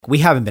We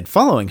haven't been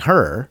following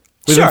her.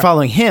 We've been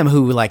following him,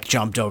 who like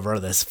jumped over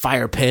this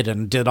fire pit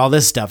and did all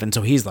this stuff. And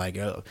so he's like,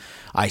 oh,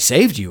 I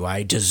saved you.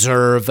 I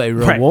deserve a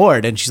reward.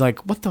 Right. And she's like,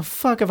 what the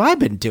fuck have I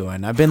been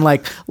doing? I've been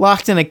like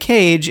locked in a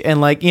cage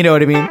and like, you know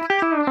what I mean?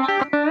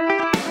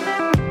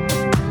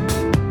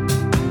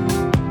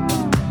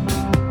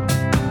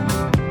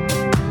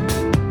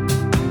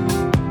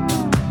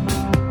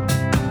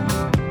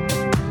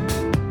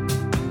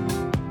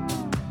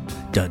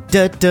 Da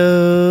da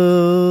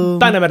da.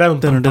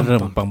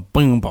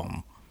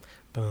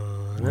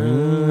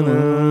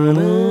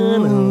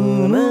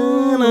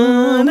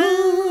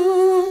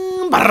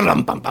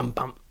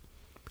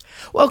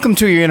 Welcome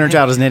to Your Inner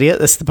Child is an Idiot.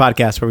 This is the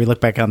podcast where we look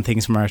back on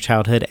things from our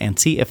childhood and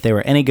see if they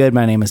were any good.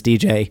 My name is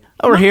DJ.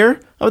 Over here.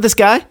 Oh, this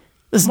guy.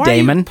 This is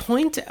Damon.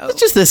 It's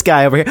just this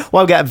guy over here.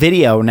 Well, I've got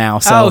video now,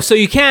 so... Oh, so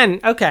you can...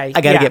 Okay.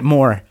 I gotta get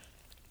more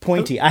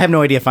pointy. I have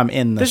no idea if I'm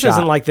in the shot. This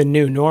isn't like the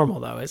new normal,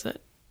 though, is it?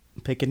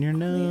 Picking your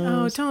nose.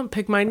 Oh, don't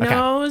pick my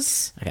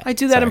nose. Okay. I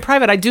do that in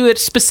private. I do it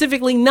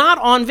specifically not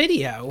on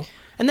video.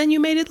 And then you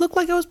made it look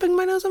like I was picking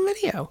my nose on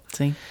video.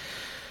 See?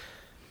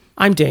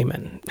 I'm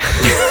Damon.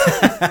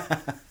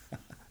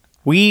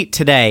 We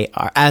today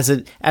are, as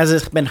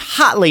it's been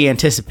hotly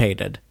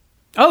anticipated.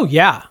 Oh,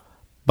 yeah.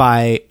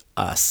 By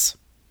us.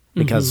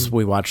 Because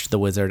we watched The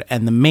Wizard.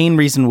 And the main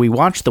reason we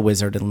watched The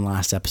Wizard in the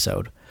last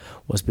episode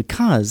was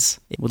because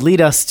it would lead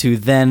us to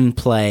then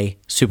play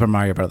Super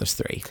Mario Bros.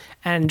 3,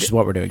 which is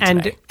what we're doing today.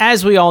 And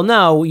as we all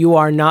know, you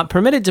are not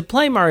permitted to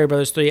play Mario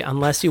Bros. 3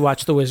 unless you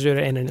watch The Wizard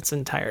in its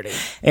entirety.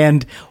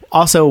 And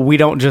also, we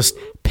don't just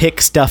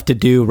pick stuff to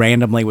do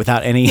randomly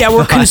without any... Yeah,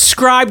 we're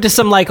conscribed to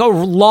some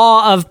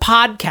law of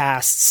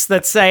podcasts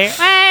that say,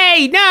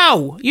 hey,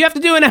 no, you have to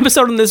do an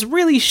episode on this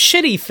really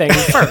shitty thing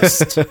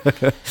first.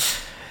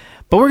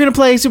 But we're going to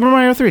play Super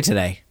Mario 3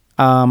 today.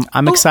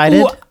 I'm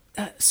excited.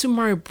 Super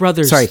Mario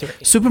Brothers 3.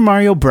 Super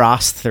Mario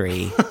Bros.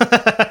 3.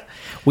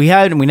 we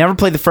never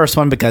played the first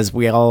one because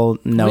we all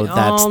know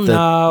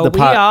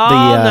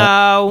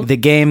the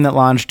game that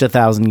launched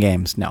 1,000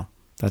 games. No,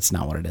 that's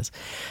not what it is.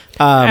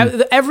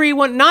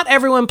 Not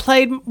everyone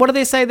played. What do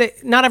they say?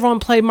 That not everyone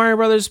played Mario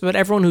Brothers, but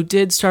everyone who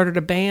did started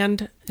a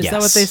band. Is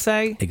that what they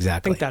say?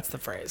 Exactly. I think that's the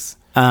phrase.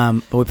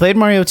 But we played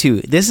Mario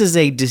 2. This is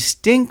a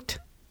distinct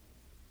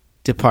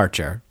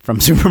departure from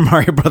Super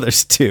Mario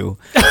Brothers 2.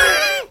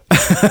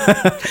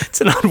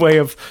 It's an odd way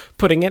of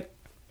putting it.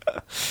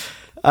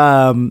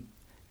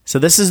 So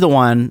this is the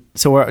one.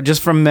 So we're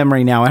just from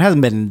memory now. It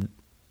hasn't been,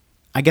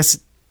 I guess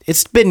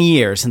it's been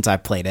years since I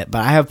played it,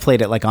 but I have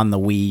played it like on the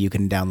Wii. You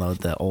can download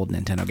the old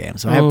Nintendo game.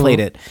 So I have played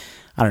it,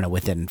 I don't know,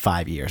 within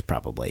 5 years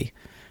probably.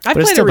 I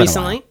played it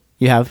recently.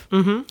 You have?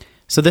 Mm-hmm.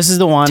 So this is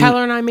the one.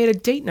 Tyler and I made a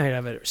date night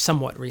of it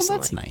somewhat recently. Well,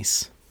 that's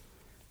nice.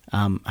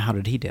 How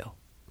did he do?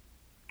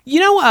 You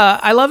know,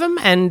 I love him,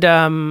 and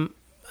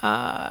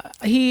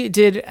he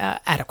did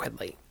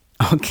adequately.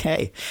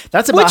 Okay,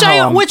 that's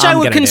about which I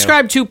would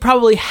conscribe to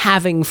probably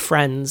having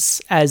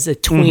friends as a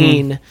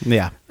tween,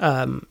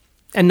 and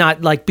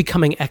not like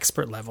becoming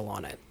expert level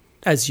on it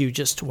as you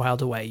just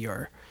whiled away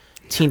your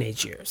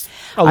teenage years.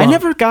 I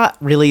never got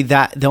really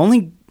that.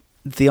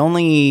 The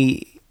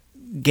only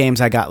games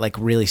I got like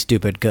really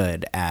stupid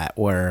good at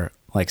were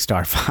like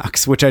Star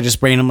Fox, which I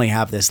just randomly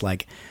have this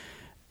like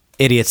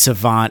idiot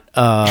savant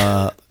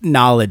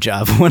knowledge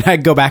of. When I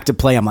go back to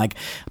play, I'm like,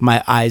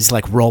 my eyes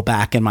like roll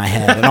back in my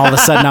head, and all of a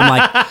sudden I'm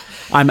like,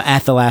 I'm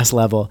at the last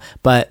level.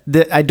 But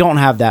I don't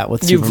have that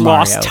with Super Mario. You've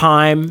lost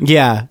time.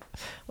 Yeah,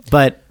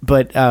 but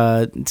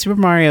Super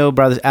Mario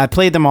Brothers, I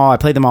played them all. I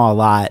played them all a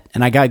lot,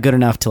 and I got good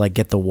enough to like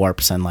get the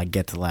warps and like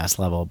get to the last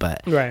level.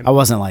 But I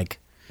wasn't like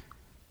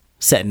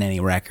setting any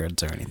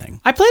records or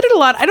anything. I played it a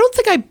lot. I don't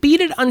think I beat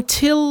it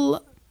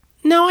until.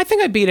 No, I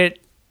think I beat it.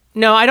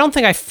 No, I don't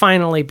think I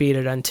finally beat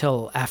it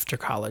until after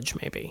college,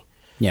 maybe.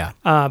 Yeah.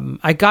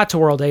 I got to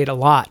World 8 a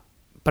lot,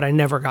 but I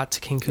never got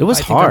to King Koopa. It was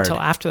hard until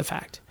after the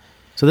fact.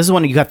 So this is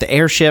when you got the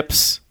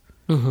airships.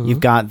 Mm-hmm. You've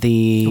got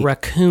the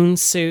raccoon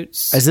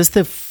suits. Is this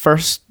the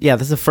first? Yeah,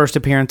 this is the first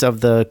appearance of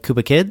the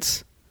Koopa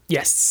Kids.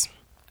 Yes.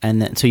 And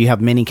then, so you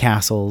have mini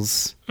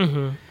castles.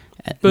 Mm-hmm.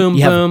 Boom,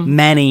 you boom. Have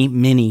many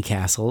mini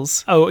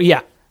castles. Oh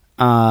yeah.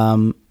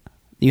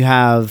 You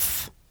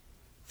have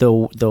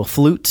the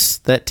flutes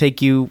that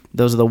take you.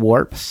 Those are the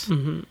warps.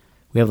 Mm-hmm.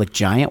 We have like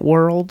Giant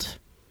World.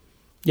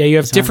 Yeah, you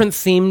have different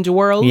themed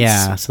worlds.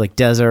 Yeah, so like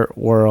Desert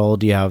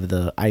World. You have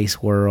the Ice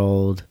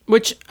World.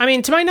 Which, I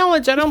mean, to my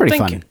knowledge, I don't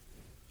think. Fun.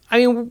 I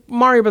mean,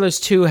 Mario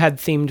Brothers 2 had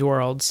themed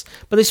worlds,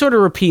 but they sort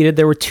of repeated.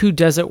 There were 2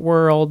 desert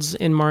worlds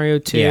in Mario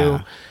 2.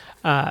 Yeah.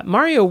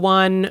 Mario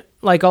 1,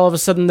 like all of a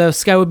sudden the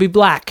sky would be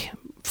black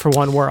for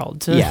one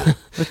world. Yeah.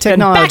 The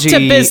technology.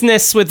 Back to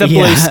business with the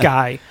blue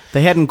sky.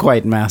 They hadn't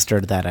quite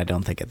mastered that, I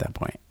don't think, at that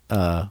point.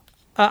 I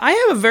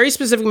have a very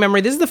specific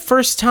memory. This is the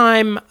first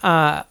time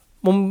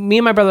when me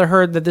and my brother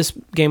heard that this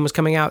game was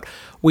coming out,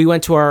 we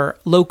went to our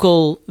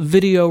local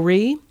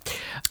video-re.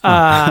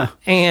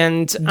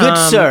 And good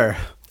sir.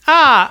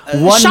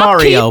 One shopkeep.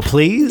 Mario,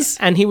 please.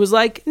 And he was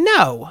like,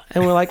 no.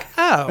 And we're like,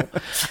 oh.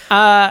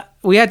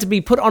 we had to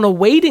be put on a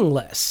waiting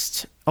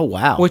list. Oh,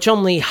 wow. Which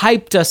only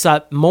hyped us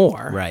up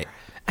more. Right.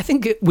 I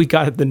think we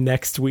got it the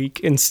next week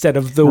instead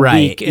of the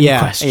week in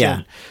question.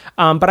 Yeah.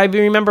 But I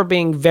remember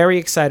being very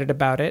excited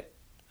about it.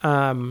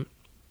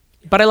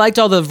 But I liked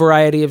all the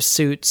variety of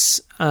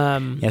suits.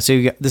 So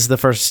this is the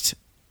first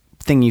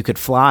thing you could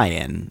fly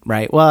in,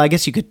 right? Well, I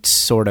guess you could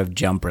sort of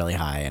jump really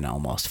high and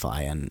almost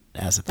fly in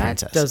as a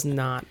princess. That does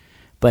not.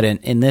 But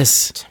in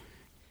this,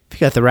 if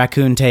you got the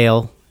raccoon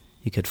tail,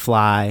 you could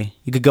fly.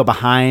 You could go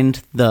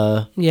behind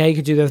the... Yeah, you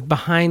could do the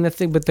behind the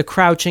thing, but the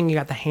crouching, you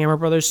got the Hammer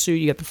Brothers suit,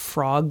 you got the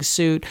frog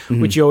suit,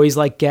 which you always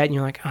get, and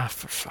you're like,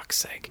 for fuck's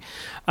sake.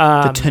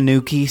 The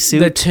Tanuki suit.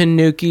 The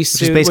Tanuki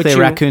suit. Which is basically a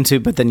raccoon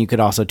suit, but then you could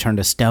also turn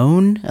to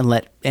stone and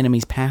let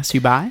enemies pass you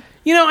by.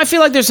 I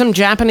feel like there's some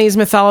Japanese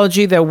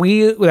mythology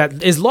that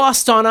is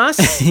lost on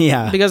us.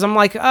 Yeah. Because I'm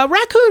like,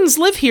 raccoons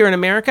live here in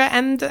America,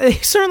 and they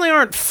certainly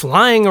aren't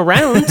flying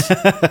around.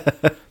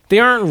 They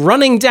aren't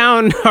running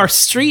down our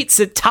streets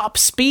at top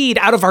speed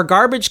out of our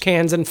garbage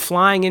cans and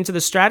flying into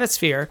the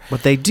stratosphere.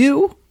 But they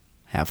do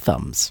have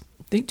thumbs.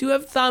 They do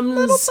have thumbs.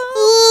 Little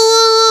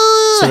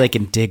thumbs. So they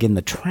can dig in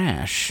the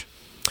trash.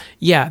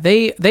 Yeah,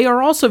 they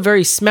are also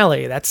very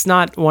smelly. That's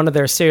not one of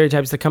their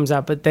stereotypes that comes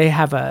out, but they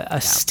have a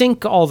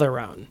stink all their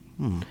own.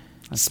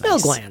 Smell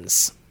nice.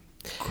 Glands.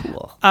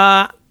 Cool.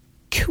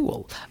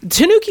 Cool.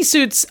 Tanuki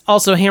suits,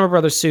 also Hammer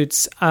Brothers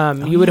suits,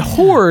 you would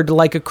hoard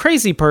like a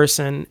crazy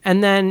person,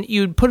 and then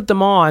you'd put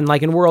them on,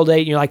 like in World 8,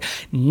 and you're like,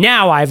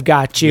 now I've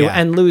got you,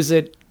 and lose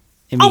it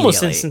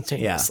almost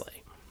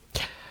instantaneously.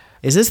 Yeah.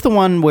 Is this the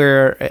one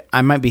where,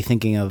 I might be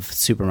thinking of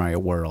Super Mario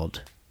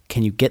World,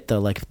 can you get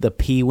the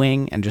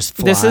P-Wing and just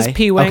fly? This is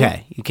P-Wing.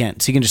 Okay, you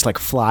can't. So you can just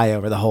fly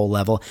over the whole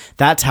level.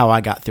 That's how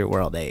I got through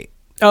World 8.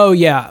 Oh,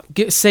 yeah.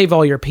 Save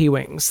all your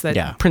P-Wings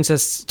that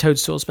Princess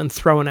Toadstool's been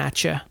throwing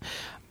at you.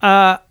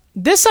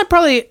 This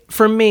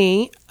for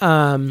me,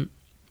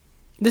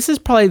 this is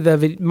probably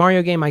the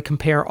Mario game I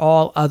compare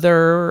all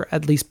other,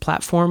 at least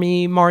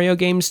platformy Mario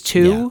games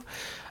to,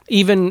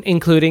 even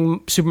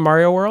including Super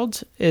Mario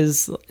World,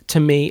 is to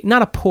me,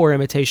 not a poor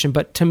imitation,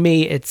 but to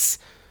me, it's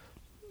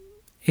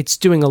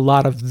doing a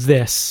lot of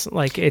this.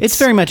 It's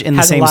very much in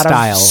the same style. Has a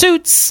lot of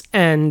suits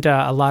and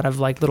a lot of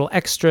little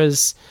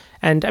extras.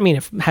 And I mean,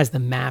 it has the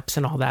maps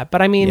and all that.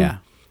 But I mean,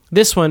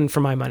 this one, for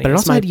my money, but it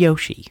also had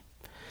Yoshi.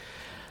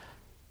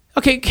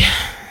 Okay,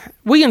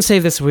 we can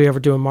save this if we ever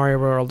do a Mario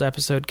World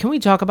episode. Can we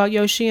talk about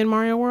Yoshi in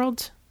Mario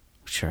World?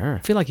 Sure. I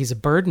feel like he's a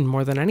burden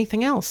more than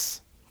anything else.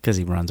 Because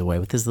he runs away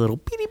with his little...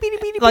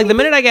 the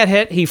minute I get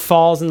hit, he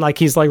falls and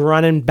he's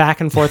running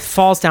back and forth,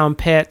 falls down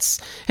pits.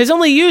 His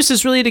only use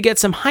is really to get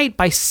some height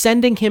by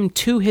sending him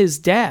to his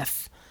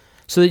death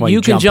so that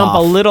you can jump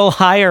a little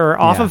higher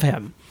off of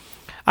him.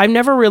 I've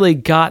never really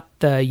got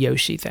the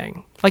Yoshi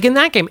thing. In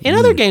that game. In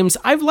other games,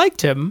 I've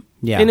liked him.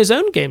 Yeah. In his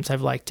own games,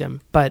 I've liked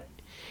him. But...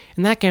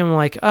 in that game, I'm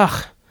like,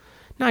 ugh,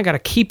 now I got to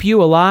keep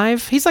you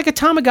alive. He's like a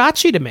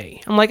Tamagotchi to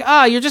me. I'm like,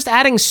 you're just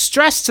adding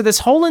stress to this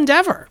whole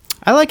endeavor.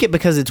 I like it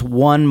because it's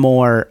one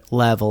more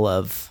level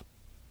of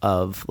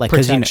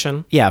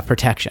protection.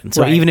 Protection.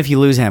 So even if you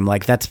lose him,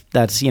 that's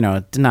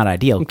it's not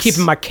ideal. I'm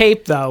keeping my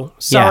cape though.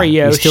 Sorry,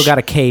 Yosh. You still got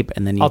a cape,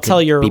 and then I'll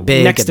tell your be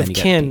big, next of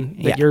kin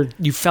that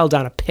you fell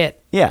down a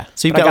pit. Yeah,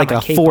 so you've got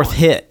a fourth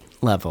hit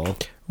level,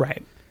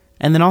 right?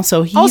 And then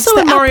also in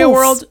Mario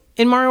World.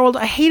 In Mario World,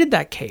 I hated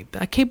that cape.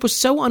 That cape was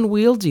so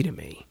unwieldy to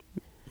me.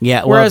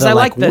 Yeah, whereas I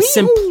like the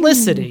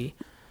simplicity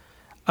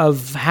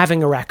of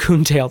having a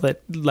raccoon tail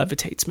that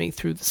levitates me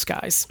through the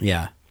skies.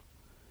 Yeah.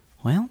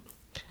 Well,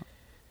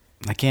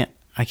 I can't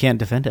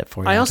defend it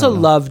for you. I also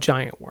love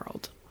Giant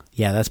World.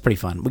 Yeah, that's pretty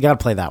fun. We got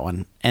to play that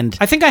one. And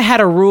I think I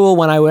had a rule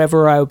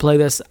whenever I would play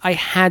this. I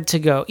had to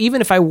go, even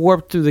if I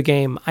warped through the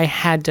game, I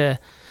had to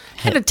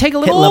take a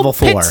little level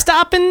 4. Pit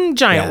stop in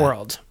Giant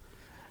World.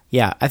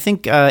 Yeah, I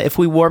think if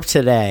we warp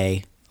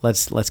today,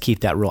 let's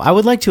keep that rule. I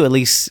would like to at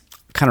least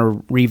kind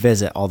of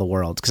revisit all the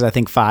worlds because I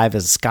think 5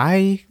 is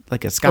sky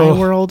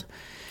world.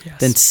 Yes.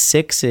 Then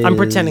 6 is... I'm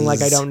pretending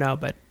like I don't know,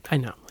 but I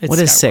know. What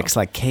is 6?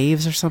 Like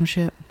caves or some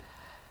shit?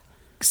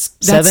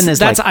 7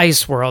 is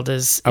Ice World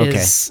is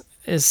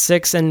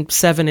 6, and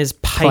 7 is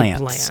pipe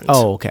land.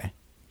 Oh, okay.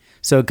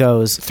 So it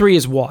goes... 3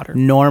 is water.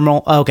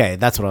 Normal... Okay,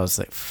 that's what I was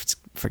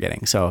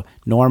forgetting. So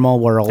normal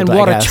world, and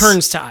water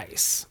turns to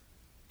ice.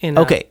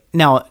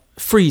 Now...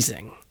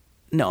 freezing.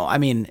 No, I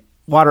mean,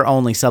 water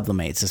only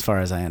sublimates as far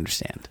as I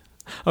understand.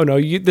 Oh, no,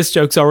 this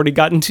joke's already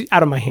gotten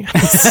out of my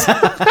hands.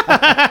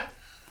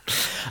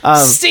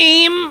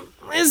 Steam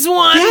is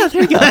one. Yeah,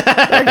 there you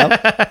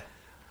go.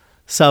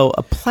 So,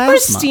 a plasma...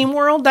 Where's Steam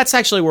World? That's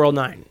actually World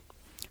 9.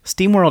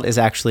 Steam World is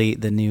actually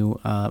the new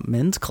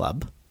men's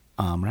club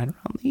right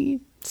around the...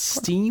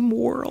 Steam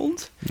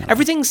World? No.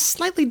 Everything's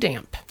slightly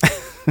damp.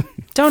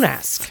 Don't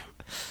ask.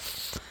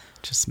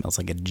 Just smells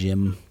like a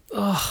gym.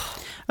 Ugh.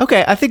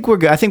 Okay, I think we're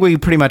good. I think we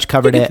pretty much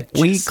covered it.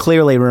 We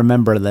clearly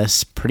remember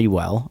this pretty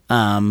well,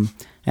 and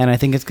I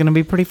think it's going to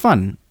be pretty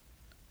fun.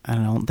 I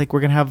don't think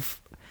we're going to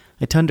have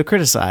a ton to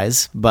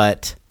criticize,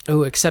 but...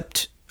 Oh,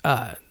 except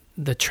the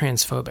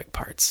transphobic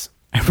parts.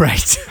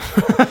 Right.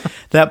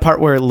 That part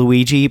where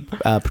Luigi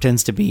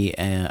pretends to be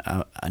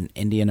an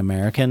Indian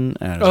American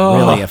is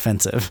really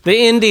offensive. The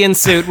Indian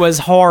suit was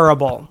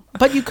horrible,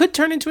 but you could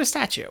turn into a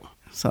statue.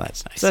 So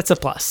that's nice. So that's a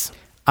plus.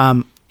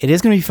 It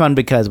is going to be fun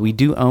because we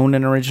do own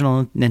an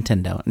original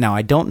Nintendo. Now,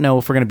 I don't know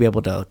if we're going to be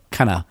able to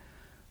kind of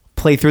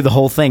play through the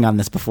whole thing on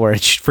this before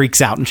it freaks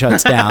out and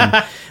shuts down,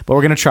 but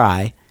we're going to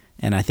try.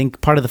 And I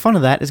think part of the fun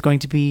of that is going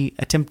to be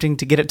attempting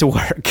to get it to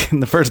work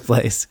in the first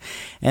place.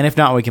 And if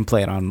not, we can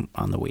play it on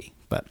the Wii.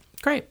 But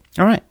great.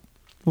 All right.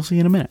 We'll see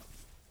you in a minute.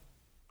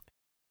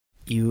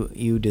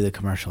 You do the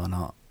commercial and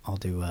I'll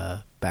do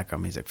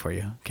background music for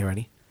you. Okay,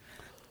 ready?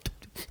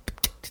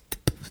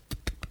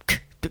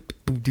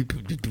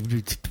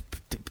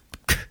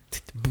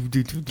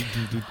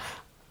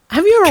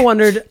 Have you ever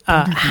wondered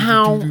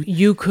how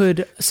you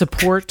could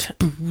support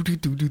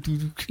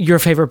your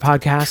favorite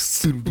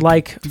podcasts?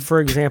 Like, for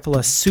example,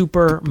 a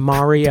Super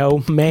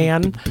Mario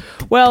Man?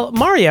 Well,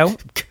 Mario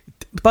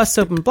busts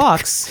open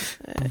blocks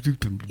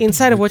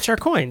inside of which are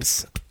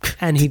coins.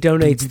 And he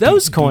donates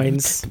those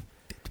coins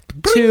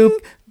to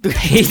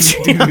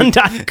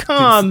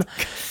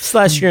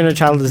patreon.com/Your Inner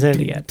Child is an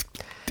Idiot.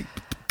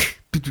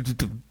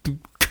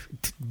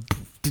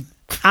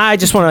 I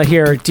just want to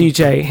hear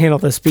DJ handle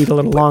this beat a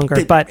little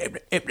longer, but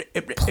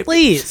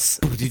please,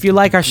 if you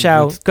like our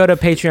show, go to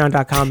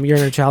patreon.com. Your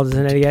Inner Child is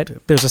an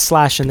Idiot. There's a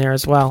slash in there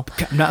as well.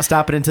 I'm not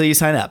stopping until you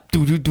sign up.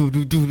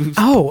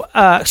 Oh,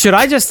 should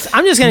I just?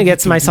 I'm just going to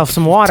get myself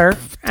some water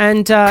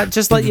and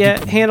just let you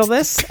handle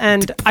this.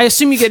 And I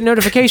assume you get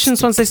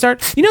notifications once they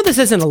start. You know, this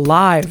isn't a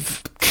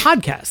live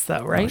podcast,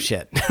 though, right? Oh,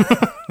 shit.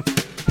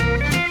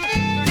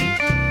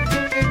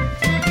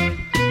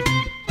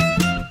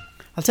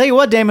 I'll tell you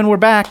what, Damon, we're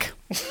back.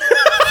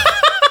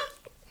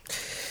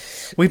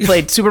 We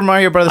played Super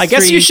Mario Bros. 3. I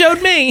guess you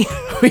showed me.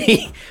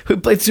 We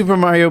played Super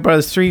Mario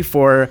Bros. 3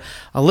 for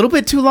a little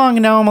bit too long,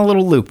 and now I'm a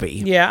little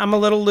loopy. Yeah, I'm a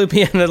little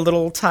loopy and a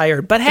little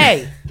tired, but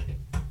hey,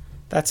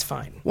 that's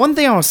fine. One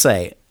thing I will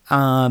say,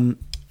 now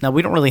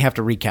we don't really have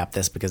to recap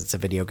this because it's a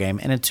video game,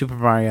 and it's Super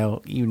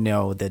Mario, you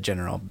know the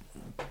general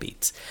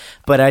beats.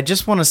 But I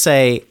just want to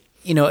say,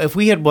 you know, if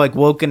we had like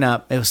woken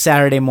up, it was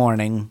Saturday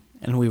morning,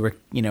 and we were,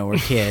 you know, we're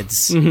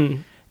kids,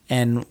 mm-hmm.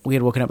 and we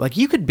had woken up, like,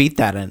 you could beat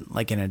that in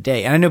a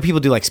day. And I know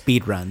people do like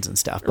speed runs and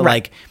stuff, but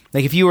right.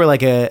 like if you were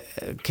like a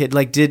kid,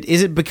 like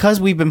is it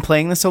because we've been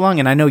playing this so long?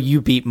 And I know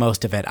you beat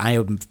most of it. I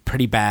am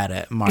pretty bad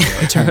at Mario,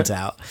 it turns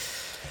out.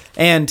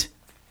 And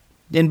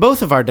in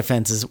both of our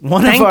defenses,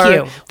 one of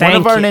our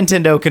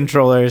Nintendo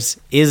controllers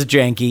is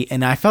janky,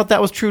 and I felt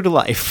that was true to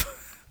life.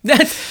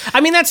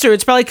 That's true.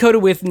 It's probably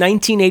coated with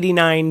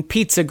 1989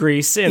 pizza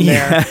grease in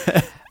there.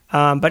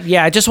 But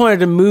yeah, I just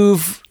wanted to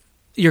move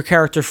your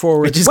character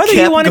forward, whether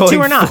you wanted to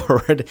or not.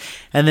 Forward.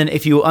 And then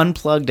if you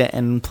unplugged it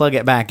and plug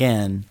it back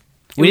in,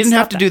 we didn't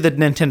have to do the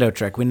Nintendo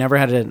trick. We never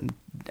had to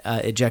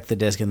eject the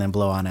disc and then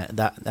blow on it.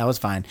 That was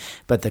fine.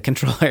 But the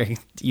controller,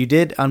 you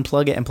did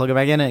unplug it and plug it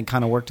back in, and it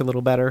kind of worked a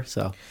little better.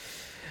 So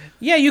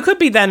yeah, you could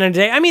beat that in a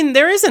day. I mean,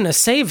 there isn't a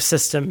save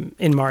system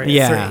in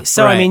Mario 3.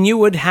 So, right. I mean, you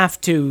would have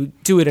to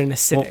do it in a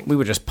sitting. Well, we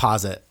would just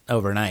pause it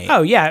overnight.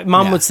 Oh, yeah.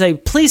 Mom would say,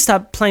 please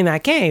stop playing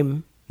that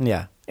game.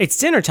 Yeah. It's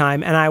dinner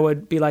time. And I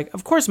would be like,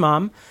 of course,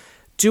 Mom.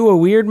 Do a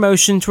weird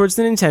motion towards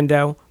the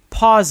Nintendo.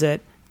 Pause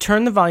it.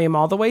 Turn the volume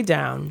all the way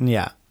down.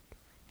 Yeah.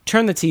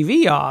 Turn the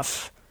TV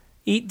off.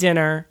 Eat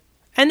dinner.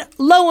 And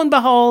lo and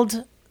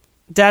behold,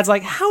 Dad's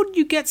like, how did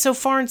you get so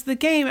far into the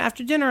game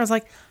after dinner? I was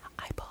like,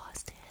 I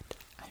paused it.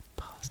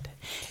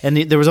 And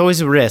there was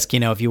always a risk, you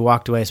know, if you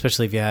walked away,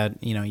 especially if you had,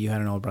 you know, you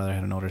had an older brother,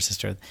 had an older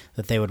sister,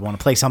 that they would want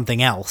to play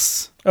something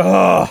else.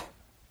 Ugh.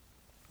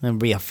 There'd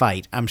be a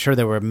fight. I'm sure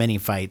there were many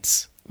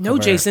fights. No,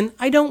 Jason,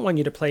 I don't want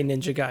you to play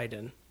Ninja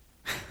Gaiden.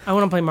 I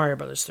want to play Mario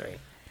Brothers 3.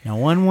 No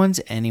one wants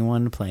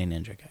anyone to play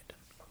Ninja Gaiden.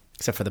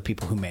 Except for the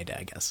people who made it,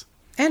 I guess.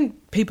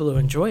 And people who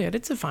enjoy it.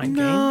 It's a fine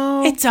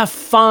game. It's a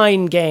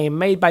fine game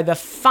made by the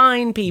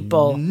fine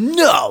people.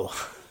 No!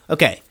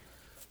 Okay.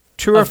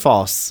 True or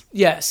false?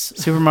 Yes.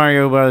 Super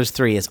Mario Bros.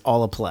 3 is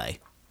all a play.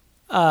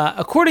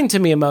 According to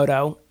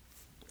Miyamoto,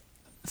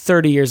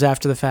 30 years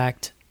after the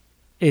fact,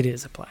 it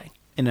is a play.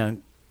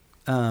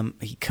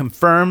 He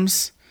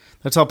confirms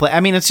that's all play. I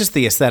mean, it's just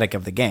the aesthetic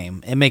of the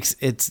game. It makes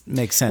sense.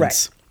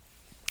 Right.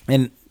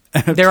 And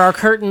there are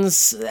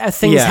curtains.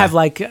 Things have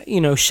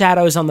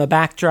shadows on the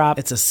backdrop.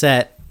 It's a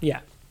set. Yeah.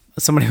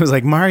 Somebody was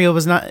like, Mario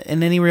was not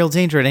in any real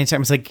danger at any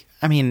time. It's like,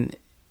 I mean,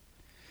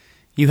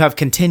 you have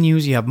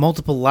continues, you have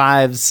multiple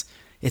lives.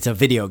 It's a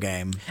video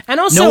game. And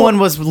also, no one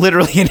was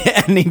literally in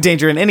any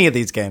danger in any of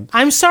these games.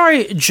 I'm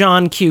sorry,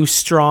 John Q.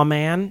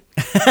 Strawman.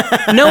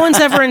 No one's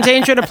ever in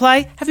danger to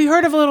play. Have you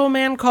heard of a little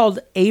man called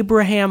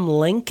Abraham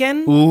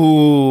Lincoln?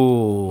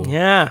 Ooh.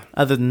 Yeah.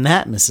 Other than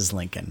that, Mrs.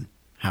 Lincoln,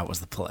 how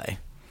was the play?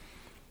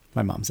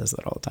 My mom says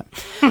that all the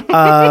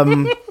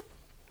time.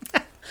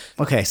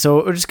 Okay,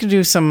 so we're just going to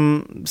do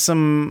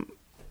some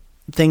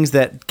things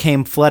that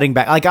came flooding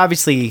back. Like,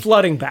 obviously...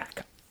 Flooding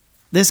back.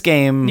 This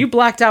game... You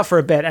blacked out for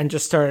a bit and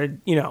just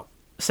started,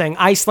 saying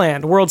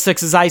Iceland. World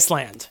 6 is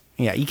Iceland.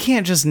 Yeah, you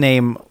can't just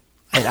name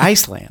At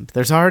Iceland.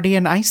 There's already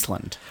an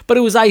Iceland. But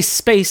it was Ice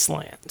Space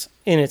Land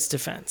in its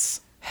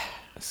defense.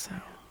 So.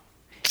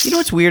 You know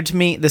what's weird to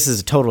me? This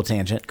is a total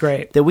tangent.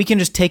 Great. That we can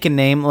just take a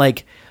name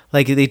like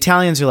the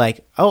Italians are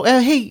like, oh,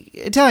 hey,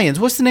 Italians,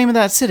 what's the name of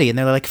that city? And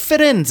they're like,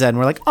 Firenze. And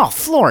we're like, oh,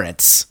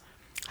 Florence.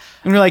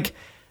 And we're like,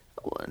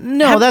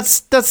 no,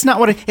 that's not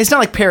what it's not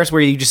like Paris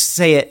where you just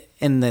say it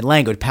in the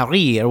language,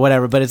 Paris or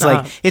whatever, but it's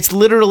like, it's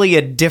literally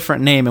a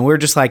different name. And we're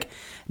just like,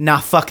 nah,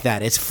 fuck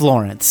that. It's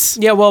Florence.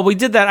 Yeah, well, we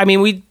did that. I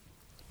mean,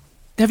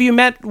 have you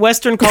met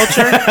Western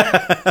culture?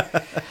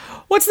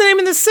 What's the name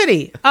of the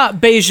city?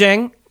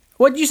 Beijing.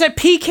 What did you say?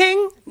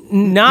 Peking?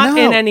 Not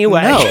in any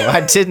way. No,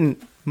 I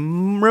didn't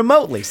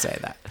remotely say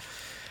that.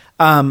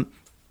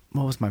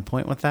 What was my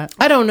point with that?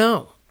 I don't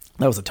know.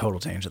 That was a total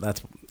tangent.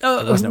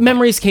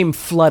 Memories came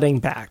flooding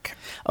back.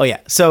 Oh, yeah.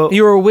 So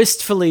you were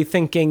wistfully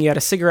thinking, you had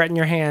a cigarette in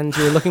your hand,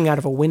 you were looking out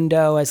of a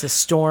window as a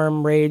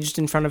storm raged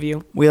in front of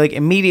you. We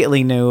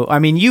immediately knew. I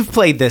mean, you've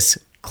played this.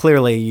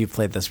 Clearly, you've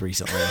played this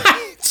recently.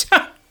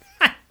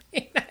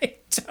 I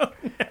don't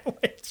know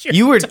what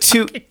you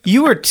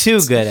were too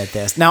good at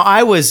this. Now,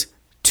 I was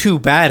too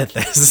bad at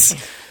this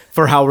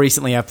for how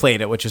recently I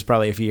played it, which was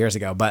probably a few years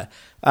ago. But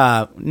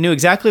knew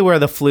exactly where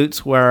the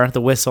flutes were,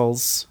 the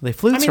whistles. The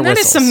flutes or whistles. That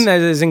is something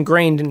that is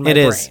ingrained in my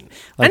brain. Is.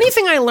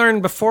 Anything I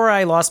learned before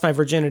I lost my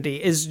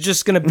virginity is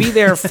just going to be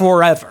there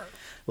forever.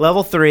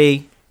 Level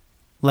 3,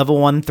 level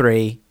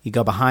 1-3, you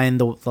go behind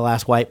the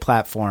last white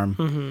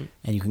platform,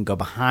 and you can go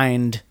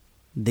behind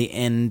the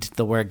end,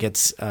 where it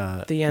gets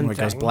the end where it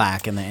goes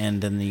black in the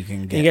end, and then you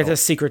get the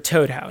secret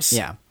Toad House.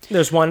 Yeah,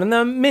 there's one in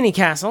the mini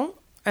castle,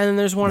 and then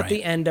there's one at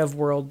the end of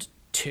World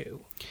 2.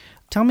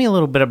 Tell me a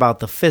little bit about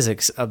the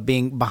physics of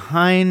being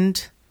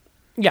behind.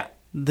 Yeah.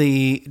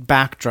 The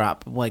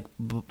backdrop,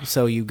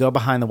 so you go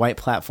behind the white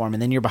platform,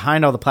 and then you're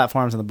behind all the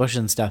platforms and the bushes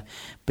and stuff,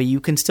 but you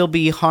can still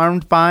be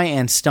harmed by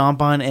and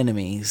stomp on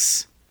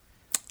enemies.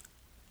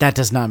 That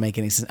does not make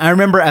any sense. I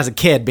remember as a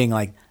kid being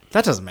like,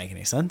 that doesn't make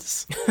any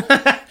sense.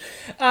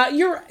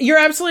 You're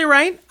absolutely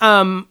right.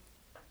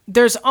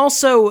 There's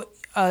also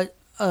a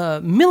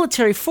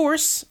military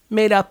force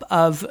made up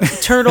of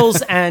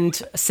turtles and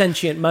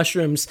sentient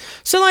mushrooms.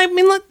 So,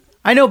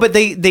 I know, but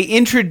they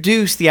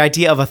introduced the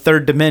idea of a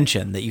third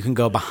dimension that you can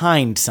go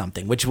behind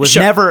something, which was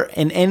never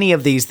in any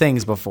of these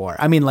things before.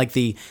 I mean,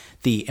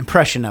 the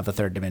impression of a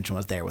third dimension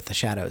was there with the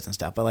shadows and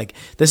stuff, but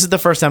this is the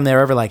first time they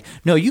were ever like,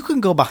 no, you can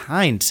go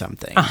behind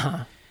something.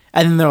 And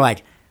then they're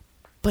like,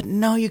 but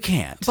no, you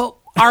can't. But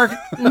our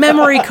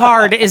memory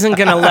card isn't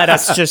going to let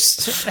us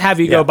just have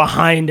you go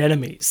behind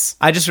enemies.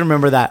 I just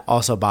remember that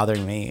also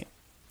bothering me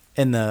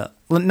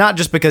not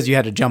just because you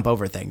had to jump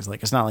over things.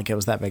 It's not like it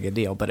was that big a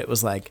deal, but it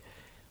was like,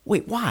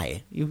 wait,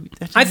 why?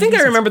 I think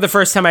I remember the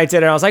first time I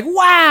did it, I was like,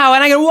 wow,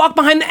 and I can walk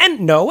behind the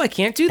end. No, I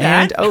can't do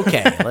that. And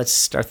okay, let's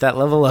start that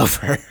level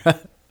over.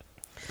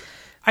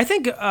 I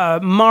think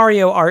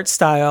Mario art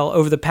style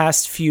over the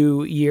past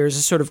few years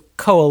has sort of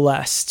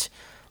coalesced.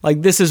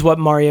 This is what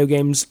Mario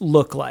games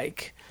look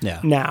like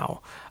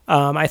now.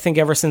 I think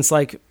ever since,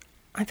 I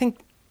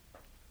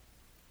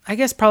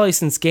guess probably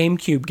since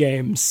GameCube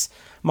games,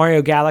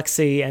 Mario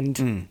Galaxy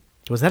and...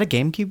 Was that a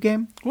GameCube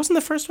game? Wasn't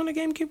the first one a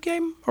GameCube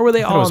game? Or were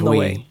they all on the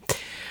way?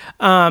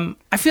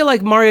 I feel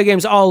like Mario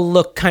games all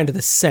look kind of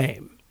the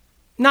same.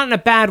 Not in a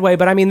bad way,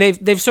 but I mean,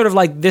 they've sort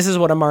of this is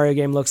what a Mario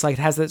game looks like.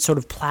 It has that sort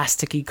of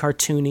plasticky,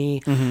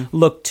 cartoony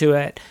look to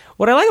it.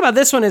 What I like about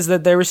this one is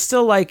that there was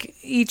still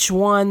each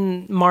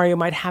one, Mario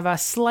might have a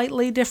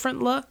slightly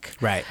different look.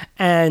 Right.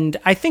 And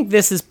I think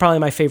this is probably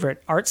my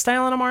favorite art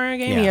style in a Mario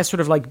game. Yeah. He has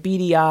sort of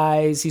beady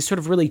eyes. He's sort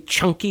of really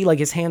chunky,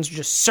 his hands are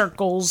just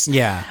circles.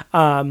 Yeah.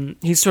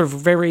 He's sort of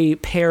very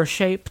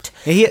pear-shaped.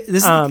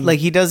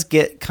 He does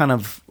get kind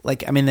of,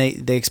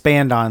 they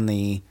expand on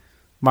the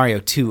Mario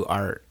 2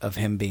 art of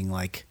him being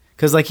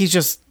because he's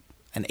just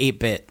an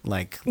 8-bit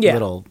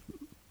little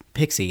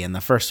pixie in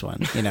the first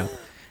one,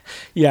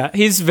 Yeah,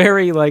 he's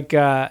very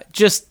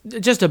just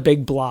a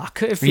big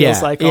block. It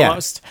feels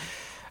almost.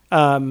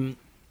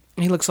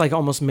 He looks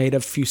almost made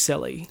of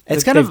fusilli.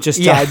 It's kind of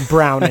just dyed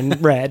brown and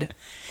red.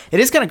 It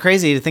is kind of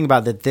crazy to think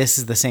about that this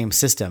is the same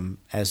system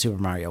as Super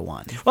Mario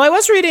 1. Well, I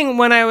was reading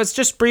when I was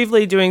just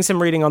briefly doing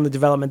some reading on the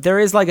development. There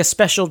is a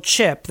special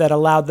chip that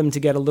allowed them to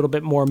get a little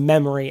bit more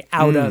memory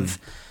out of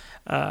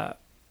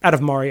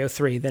Mario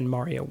 3 than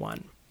Mario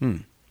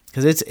 1.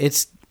 Because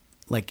it's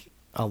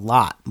a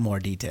lot more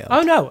detailed.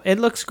 Oh no, it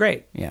looks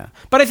great. Yeah,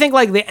 but I think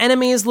the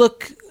enemies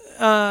look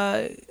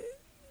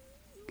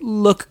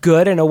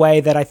good in a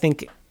way that I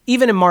think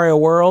even in Mario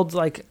World,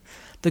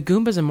 the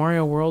Goombas in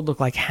Mario World look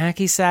like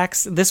hacky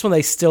sacks. This one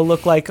they still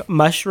look like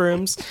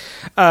mushrooms.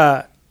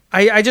 I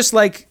just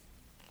like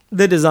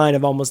the design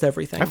of almost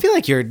everything. I feel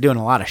like you're doing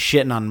a lot of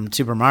shitting on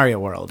Super Mario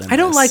World. I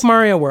don't like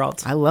Mario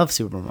World. I love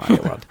Super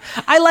Mario World.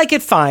 I like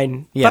it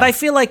fine, but I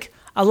feel like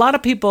a lot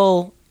of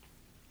people...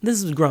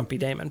 This is Grumpy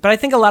Damon, but I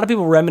think a lot of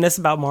people reminisce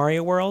about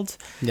Mario World.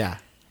 Yeah.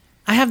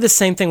 I have the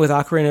same thing with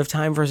Ocarina of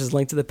Time versus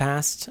Link to the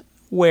Past,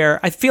 where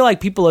I feel like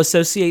people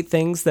associate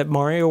things that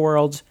Mario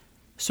World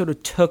sort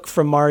of took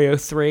from Mario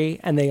 3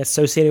 and they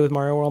associated with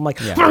Mario World. I'm like,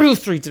 Mario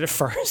 3 did it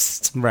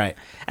first. Right.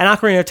 And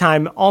Ocarina of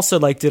Time also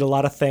like did a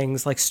lot of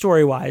things like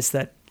story-wise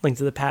that Link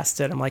to the Past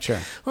did. I'm like,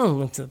 well,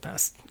 Link to the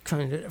Past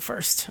kind of did it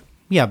first.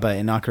 Yeah, but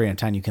in Ocarina of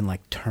Time you can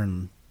like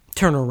turn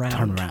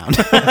around.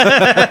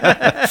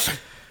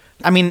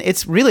 I mean,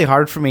 it's really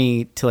hard for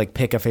me to like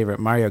pick a favorite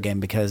Mario game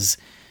because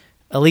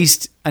at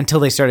least until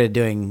they started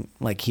doing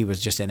like he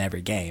was just in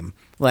every game.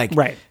 Like,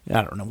 right.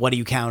 I don't know, what do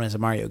you count as a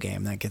Mario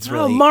game? That gets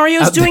really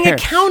Mario's doing there.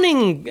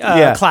 Accounting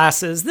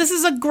classes. This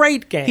is a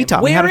great game. He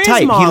taught me how to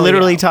type. Mario? He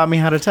literally taught me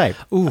how to type.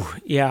 Ooh,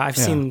 yeah, I've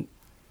seen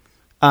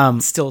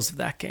stills of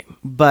that game.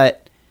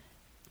 But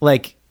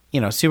like,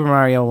 you know, Super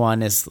Mario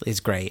 1 is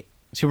great.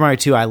 Super Mario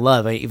 2 I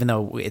love, even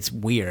though it's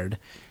weird.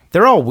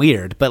 They're all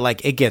weird, but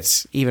like it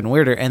gets even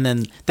weirder. And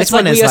then this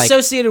one is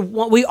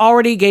we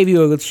already gave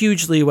you a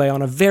huge leeway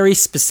on a very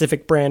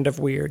specific brand of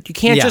weird. You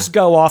can't just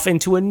go off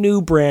into a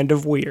new brand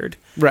of weird.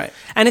 Right.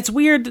 And it's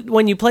weird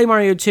when you play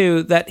Mario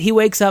 2 that he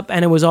wakes up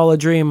and it was all a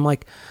dream.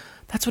 Like,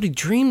 that's what he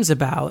dreams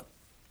about.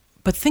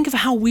 But think of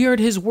how weird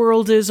his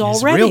world is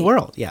already. His real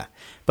world, yeah.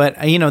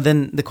 But, you know,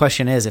 then the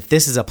question is, if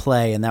this is a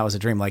play and that was a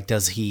dream, like,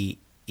 does he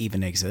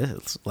even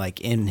exist? Like,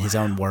 in his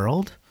own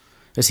world?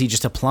 Is he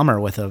just a plumber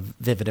with a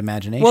vivid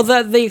imagination? Well,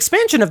 the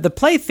expansion of the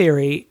play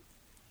theory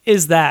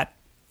is that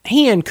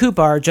he and Koopa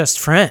are just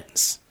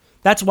friends.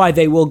 That's why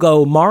they will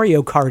go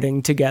Mario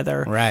Karting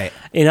together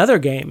in other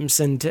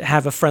games and to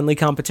have a friendly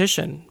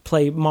competition.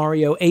 Play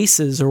Mario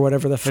Aces or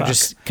whatever the fuck. They're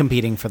just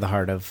competing for the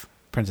heart of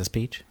Princess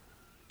Peach?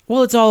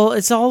 Well, it's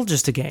all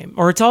just a game.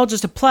 Or it's all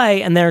just a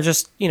play, and they're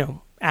just, you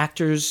know,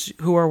 actors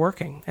who are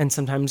working and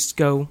sometimes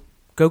go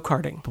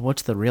karting. But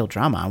what's the real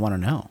drama? I want to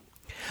know.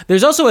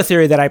 There's also a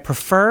theory that I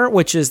prefer,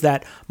 which is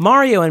that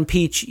Mario and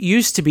Peach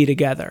used to be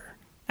together,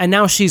 and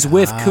now she's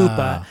with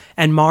Koopa,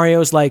 and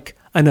Mario's like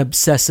an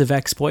obsessive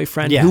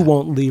ex-boyfriend who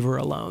won't leave her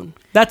alone.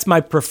 That's my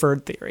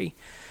preferred theory.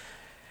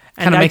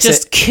 And I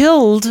just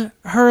killed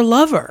her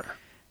lover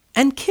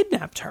and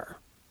kidnapped her.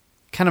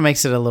 Kind of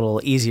makes it a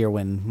little easier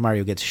when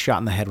Mario gets shot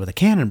in the head with a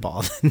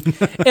cannonball.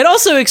 It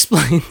also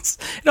explains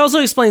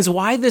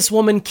why this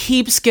woman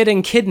keeps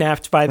getting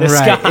kidnapped by this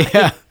guy.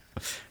 Yeah.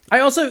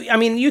 I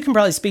mean, you can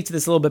probably speak to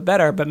this a little bit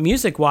better, but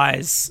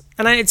music-wise,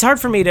 and it's hard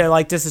for me to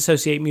like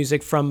disassociate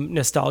music from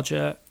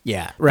nostalgia.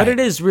 Yeah, right. But it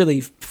is really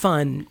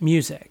fun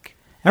music.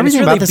 Everything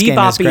really about this game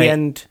is great.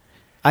 And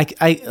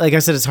I like I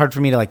said, it's hard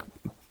for me to like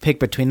pick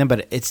between them,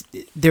 but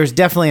there's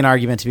definitely an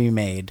argument to be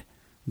made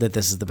that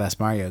this is the best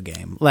Mario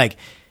game. Like,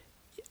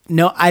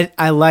 no,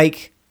 I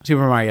like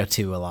Super Mario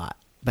 2 a lot,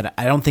 but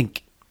I don't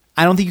think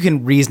you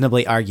can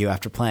reasonably argue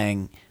after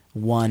playing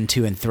 1,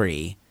 2, and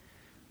 3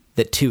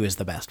 that 2 is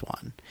the best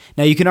one.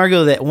 Now you can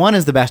argue that 1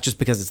 is the best just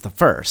because it's the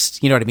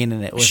first. You know what I mean?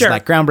 And it was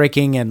like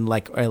groundbreaking and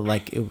like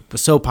it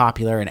was so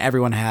popular and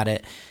everyone had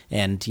it,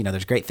 and you know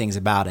there's great things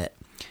about it.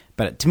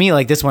 But to me,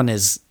 like this one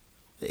is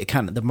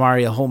kind of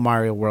the whole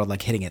Mario world,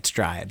 like hitting its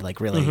stride,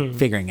 like really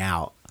figuring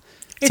out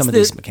some of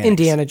these mechanics.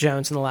 Indiana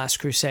Jones and the Last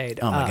Crusade.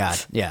 Oh my god,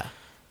 yeah.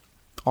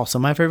 Also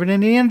my favorite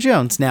Indiana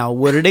Jones. Now,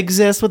 would it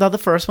exist without the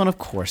first one? Of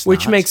course not.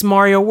 Which makes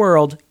Mario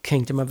World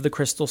Kingdom of the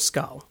Crystal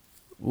Skull.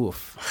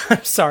 Oof.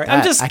 I'm sorry.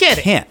 I'm just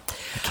kidding. I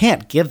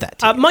can't give that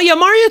to you. Yeah,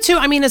 Mario 2,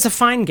 I mean, is a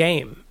fine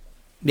game.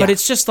 But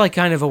it's just like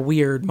kind of a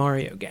weird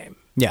Mario game.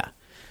 Yeah.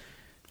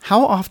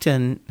 How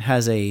often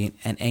has an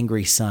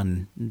angry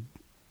sun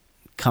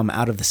come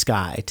out of the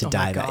sky to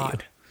dive at you?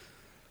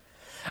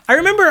 I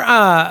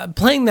remember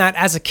playing that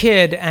as a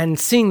kid and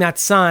seeing that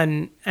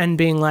sun and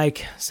being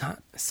like,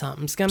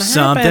 something's going to happen.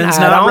 Something's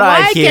not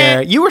right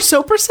here. You were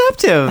so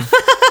perceptive.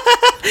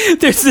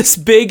 There's this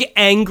big,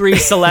 angry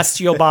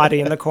celestial body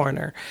in the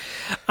corner.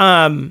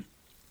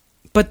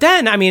 But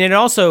then, I mean, it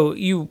also,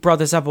 you brought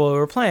this up while we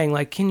were playing,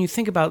 like, can you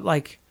think about,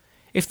 like,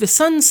 if the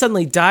sun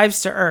suddenly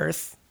dives to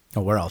Earth,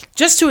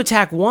 just to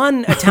attack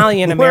one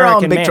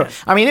Italian-American man.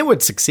 I mean, it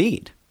would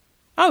succeed.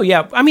 Oh,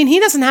 yeah. I mean, he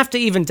doesn't have to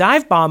even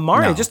dive bomb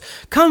Mario. No. Just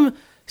come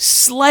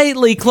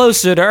slightly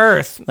closer to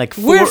Earth. Like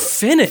we're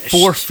finished.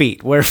 4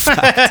 feet. We're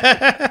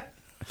fucked.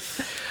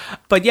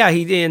 But yeah,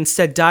 he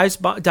instead dive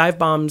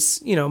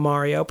bombs, you know,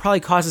 Mario. Probably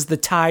causes the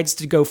tides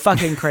to go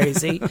fucking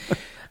crazy.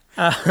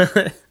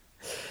 But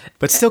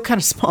still kind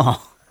of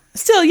small.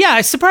 Still,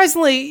 yeah.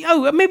 Surprisingly,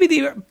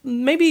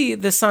 maybe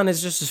the sun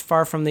is just as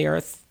far from the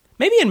Earth.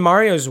 Maybe in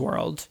Mario's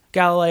world,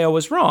 Galileo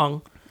was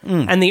wrong.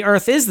 And the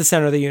Earth is the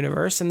center of the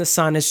universe, and the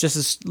sun is just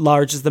as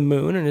large as the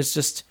moon and is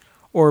just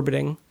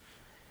orbiting.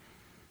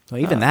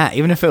 Well, even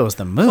if it was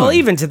the moon. Well,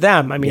 even to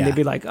them, I mean, they'd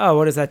be like, oh,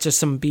 what is that? Just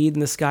some bead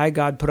in the sky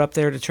God put up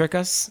there to trick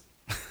us?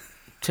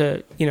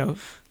 To, you know,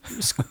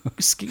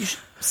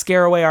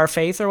 scare away our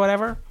faith or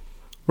whatever?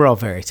 We're all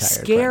very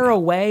tired. Scare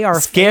away our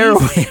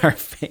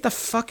faith? What the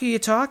fuck are you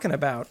talking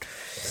about?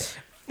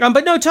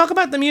 But no, talk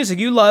about the music.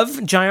 You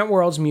love Giant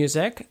World's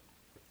music.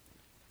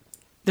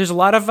 There's a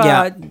lot of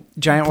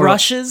Giant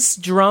brushes,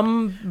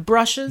 drum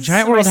brushes.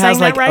 Giant World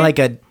has like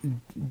a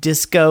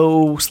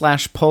disco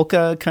 /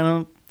 polka kind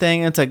of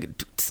thing. It's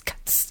like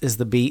is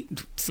the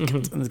beat.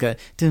 It's got,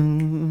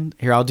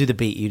 here, I'll do the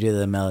beat. You do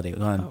the melody.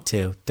 1,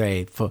 2,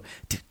 3, 4.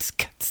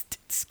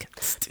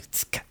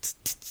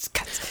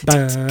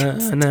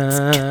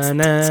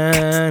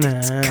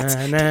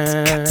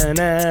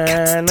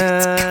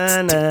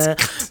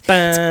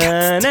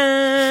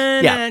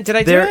 Yeah, did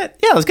I do it?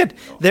 Yeah, it was good.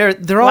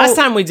 They're all. Last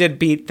time we did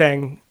beat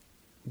thing,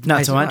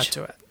 not so much.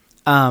 Not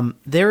to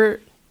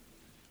it.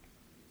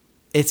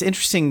 It's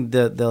interesting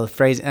the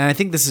phrase, and I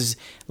think this is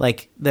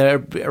like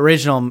the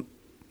original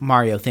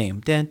Mario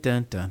theme. Dun,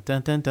 dun, dun,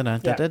 dun, dun, dun, dun,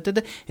 dun, dun,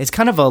 dun. It's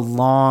kind of a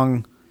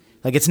long,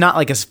 like it's not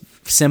like a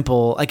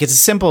simple, like it's a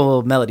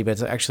simple melody,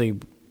 but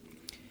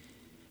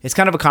it's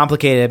kind of a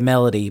complicated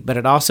melody, but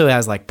it also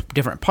has like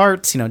different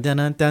parts, dun dun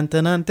dun dun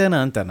dun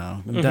dun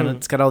dun dun.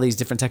 It's got all these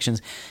different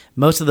sections.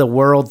 Most of the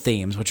world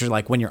themes, which are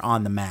like when you're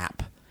on the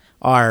map,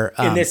 are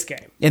in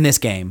this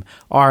game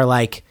are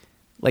like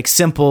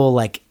simple,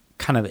 like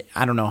kind of,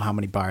 I don't know how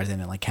many bars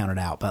in it, like counted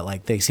out, but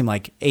like they seem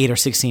like 8 or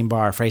 16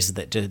 bar phrases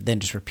that then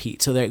just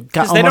repeat. So they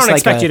don't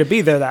expect you to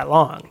be there that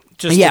long.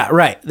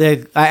 Right.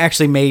 I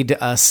actually made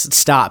us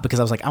stop because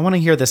I was like, I want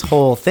to hear this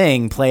whole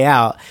thing play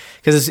out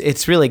because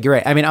it's really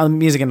great. I mean, the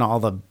music in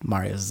all the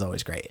Marios is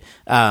always great.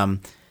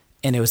 And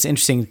it was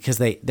interesting because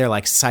they're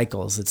like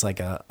cycles. It's like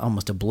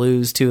almost a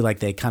blues too. Like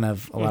they kind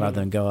of, a lot of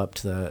them go up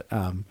to the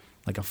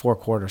like a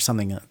 4-chord or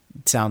something that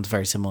sounds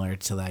very similar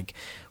to like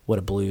what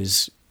a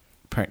blues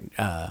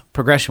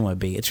progression would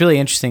be. It's really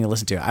interesting to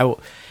listen to.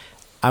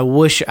 I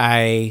wish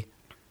I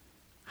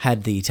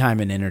had the time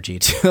and energy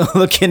to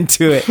look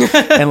into it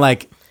and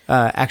like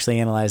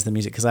actually analyze the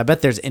music, because I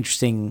bet there's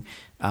interesting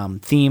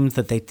themes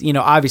that they,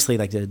 obviously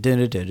like the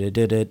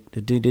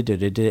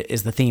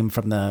is the theme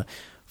from the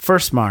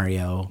first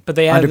Mario, but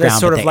they add this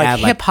sort of like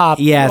hip hop.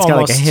 Yeah, it's got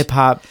like a hip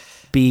hop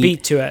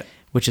beat to it,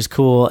 which is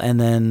cool. And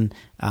then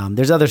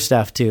there's other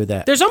stuff too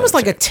that there's almost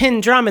like a tin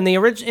drum in the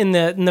in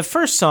the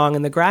first song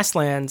in the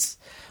Grasslands.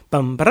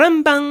 Bum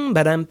ba-dum bum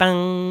ba-dum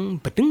bum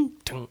ba-dum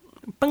dum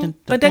bum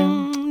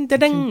ba-dum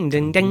da-ding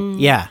ding ding.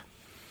 Yeah.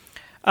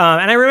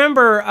 And I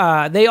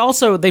remember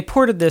they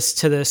ported this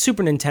to the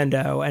Super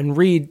Nintendo and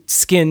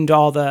re-skinned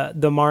all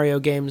the Mario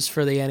games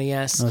for the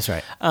NES. That's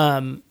right.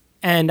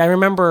 And I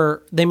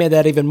remember they made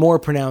that even more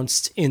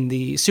pronounced in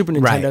the Super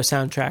Nintendo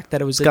soundtrack,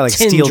 that it was got like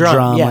tin steel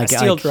drum. Yeah,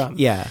 steel drum.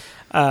 Yeah.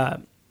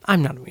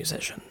 I'm not a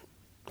musician.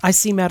 I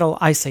see metal,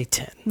 I say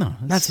tin. No,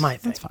 that's my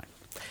thing. That's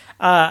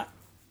fine.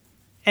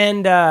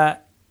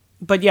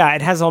 But yeah,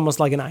 it has almost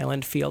like an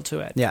island feel to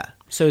it. Yeah.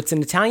 So it's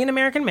an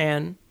Italian-American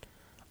man,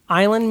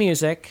 island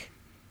music,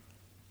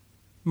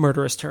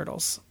 murderous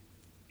turtles.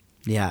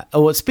 Yeah.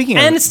 Oh, well,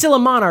 and it's still a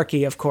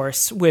monarchy, of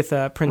course, with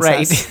a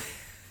princess. Right.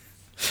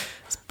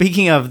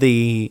 Speaking of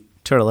the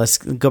turtle, let's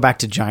go back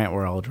to Giant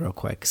World real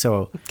quick.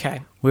 So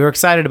we were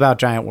excited about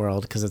Giant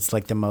World because it's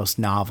like the most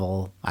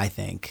novel, I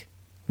think.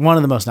 One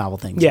of the most novel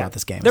things about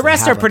this game. The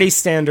rest are pretty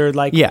standard,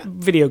 like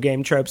video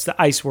game tropes, the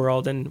ice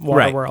world and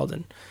water world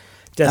and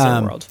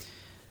desert world.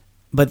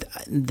 But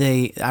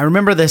I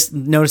remember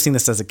noticing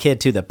this as a kid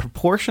too. The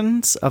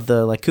proportions of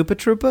the like Koopa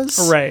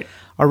Troopas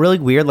are really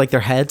weird. Like their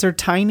heads are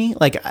tiny.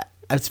 Like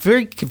it's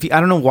very confusing. I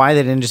don't know why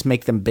they didn't just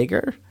make them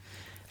bigger.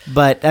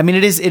 But I mean,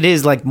 it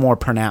is like more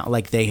pronounced.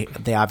 Like they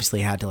obviously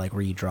had to like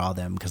redraw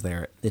them because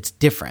it's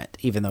different,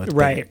 even though it's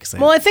bigger.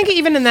 Well, I think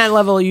even in that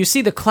level, you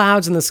see the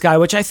clouds in the sky,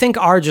 which I think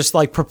are just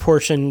like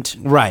proportioned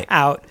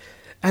out,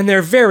 and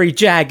they're very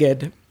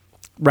jagged,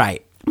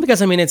 right?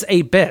 Because I mean, it's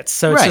 8 bits,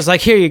 so it's just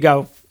like, here you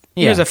go.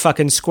 Here's a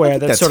fucking square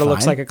that sort of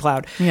looks like a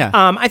cloud. Yeah.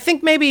 I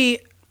think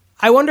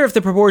I wonder if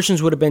the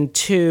proportions would have been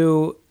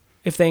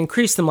if they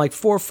increased them like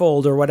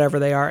 4-fold or whatever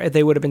they are,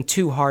 they would have been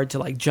too hard to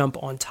like jump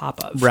on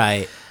top of.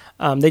 Right.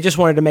 They just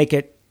wanted to make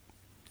it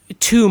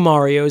 2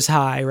 Marios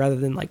high rather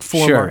than like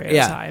 4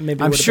 Marios high.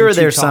 Maybe I'm sure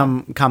there's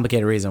some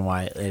complicated reason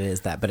why it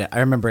is that, but I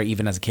remember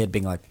even as a kid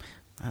being like,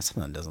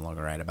 something doesn't look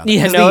right about it.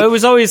 Yeah, no,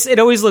 it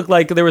always looked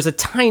like there was a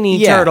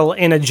tiny turtle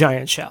in a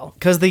giant shell.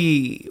 Because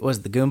the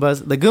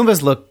Goombas? The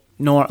Goombas look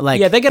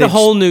they get a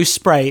whole new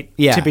sprite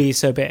to be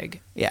so big.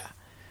 Yeah,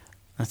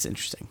 that's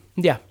interesting.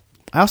 Yeah,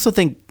 I also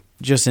think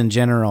just in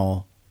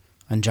general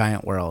on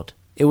Giant World,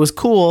 it was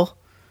cool,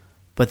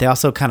 but they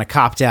also kind of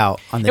copped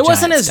out on the. It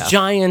wasn't as stuff.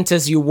 Giant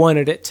as you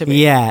wanted it to be.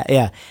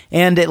 Yeah,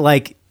 and it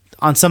like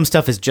on some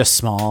stuff is just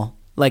small.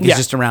 Like it's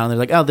just around. They're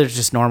like, oh, there's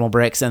just normal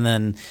bricks, and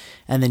then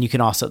you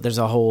can also there's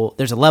a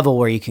level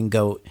where you can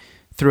go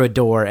through a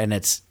door and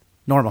it's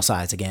normal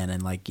size again,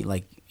 and like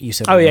you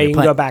said. Oh yeah, you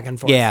can go back and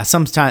forth. Yeah,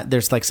 sometimes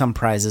there's like some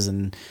prizes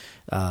and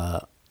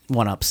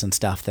 1-ups and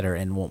stuff that are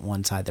in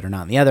one side that are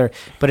not in the other.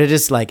 But it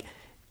is like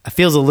it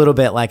feels a little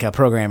bit like a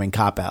programming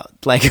cop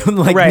out. Like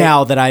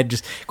now that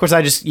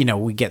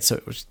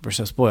we're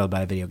so spoiled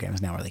by video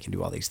games now where they can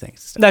do all these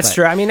things. That's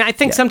true. I mean, I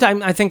think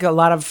sometimes a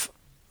lot of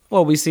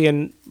what we see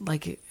in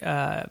like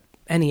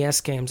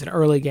NES games and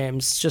early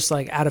games, just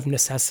like out of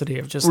necessity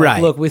of just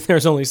Right. look,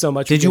 there's only so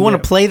much. Did you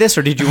want to play this,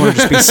 or did you want to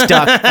just be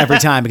stuck every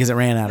time because it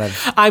ran out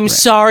of? I'm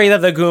sorry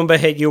that the Goomba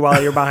hit you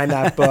while you're behind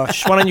that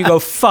bush. Why don't you go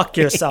fuck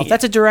yourself?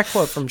 That's a direct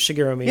quote from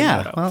Shigeru Miyamoto.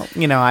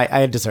 Yeah, well,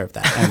 I deserve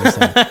that. I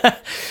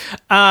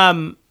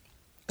understand.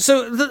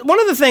 So one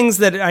of the things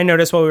that I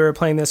noticed while we were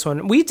playing this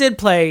one, we did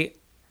play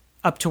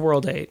up to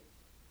World 8.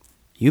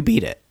 You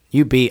beat it.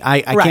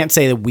 I Right. can't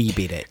say that we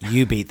beat it.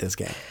 You beat this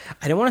game.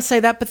 I didn't want to say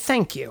that, but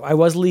thank you. I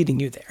was leading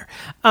you there.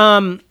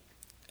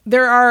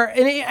 There are,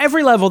 in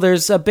every level,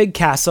 there's a big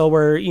castle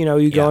where,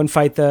 you go and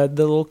fight the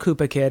little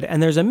Koopa kid,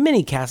 and there's a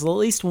mini castle, at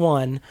least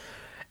one,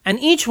 and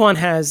each one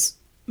has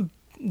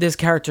this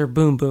character,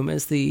 Boom Boom,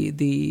 as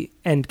the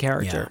end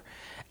character.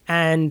 Yeah.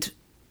 And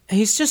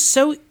he's just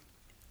so...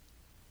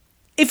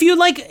 If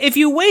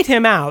you wait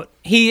him out,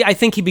 I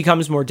think he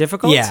becomes more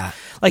difficult. Yeah,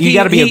 like you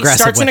got to be aggressive. He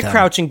starts in a him.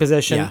 crouching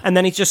position, and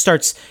then he just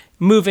starts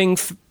moving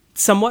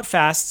somewhat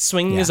fast,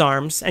 swinging his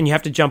arms, and you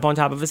have to jump on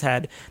top of his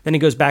head. Then he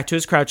goes back to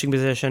his crouching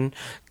position,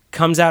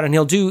 comes out, and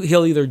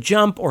he'll either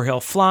jump or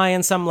he'll fly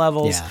in some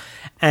levels. Yeah.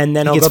 And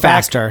then he'll go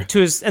faster. Back to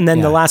his, and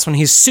then the last one,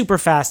 he's super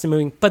fast and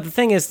moving. But the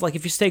thing is, like,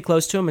 if you stay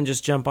close to him and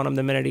just jump on him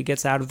the minute he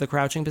gets out of the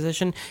crouching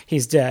position,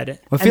 he's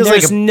dead. Well, and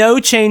there's no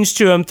change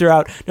to him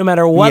throughout. No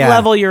matter what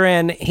level you're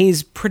in,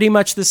 he's pretty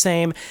much the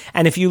same.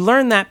 And if you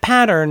learn that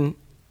pattern,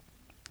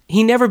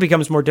 he never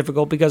becomes more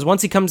difficult, because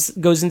once he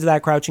goes into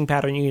that crouching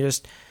pattern, you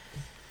just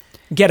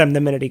get him the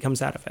minute he comes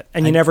out of it.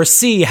 And you never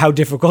see how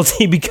difficult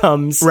he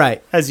becomes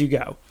as you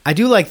go. I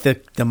do like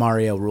the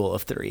Mario rule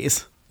of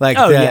threes. Like,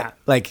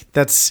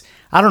 that's...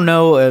 I don't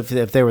know if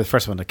they were the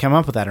first one to come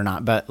up with that or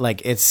not, but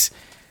like it's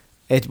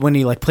when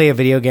you like play a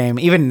video game,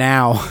 even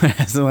now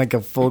as like a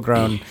full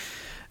grown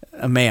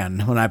man,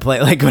 when I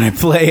play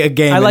a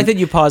game. I like that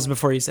you paused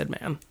before you said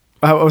man.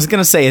 I was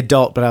gonna say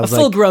adult, but I was a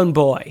full grown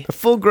boy, a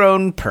full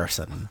grown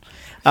person.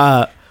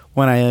 When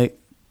I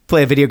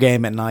play a video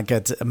game and like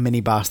it's a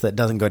mini boss that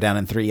doesn't go down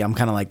in 3, I'm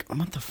kind of like,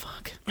 what the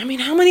fuck? I mean,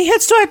 how many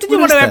hits do I have to do?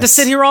 What, do I have to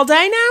sit here all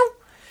day now?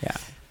 Yeah.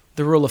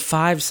 The rule of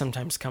 5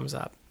 sometimes comes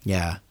up.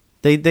 Yeah.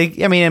 I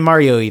mean, and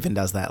Mario even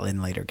does that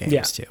in later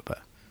games too,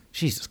 but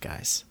Jesus,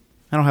 guys.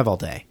 I don't have all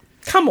day.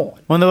 Come on.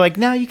 When they're like,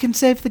 now you can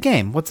save the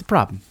game. What's the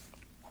problem?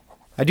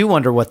 I do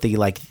wonder what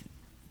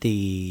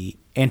the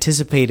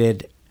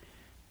anticipated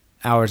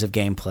hours of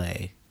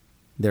gameplay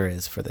there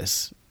is for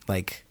this.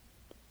 Like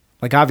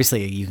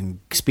obviously you can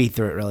speed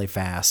through it really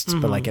fast,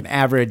 but like an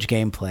average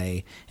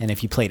gameplay, and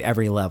if you played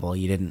every level,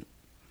 you didn't.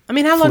 I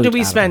mean, how long did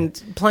we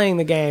spend playing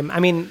the game? I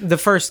mean, the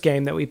first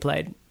game that we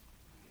played.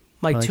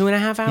 Like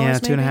 2.5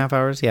 hours? Yeah, 2.5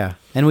 hours, yeah.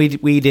 And we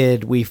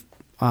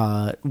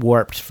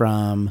warped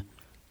from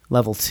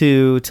level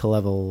 2 to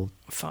level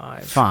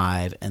 5,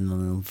 and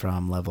then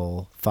from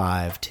level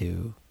 5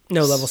 to...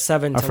 No, level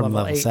 7 to from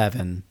level 8.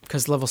 7.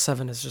 Because level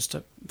 7 is just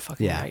a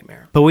fucking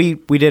nightmare. But we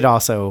did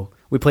also...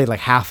 We played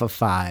like half of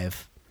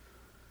 5,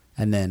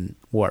 and then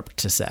warped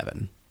to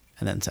 7,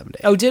 and then 7 to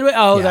 8. Oh, did we?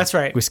 Oh, that's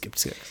right. We skipped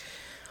 6.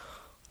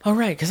 Oh,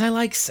 right, because I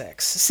like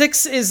 6.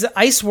 6 is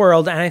Ice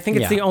World, and I think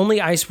it's the only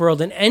Ice World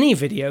in any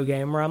video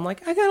game where I'm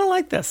like, I kind of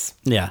like this.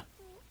 Yeah.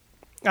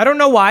 I don't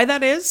know why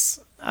that is,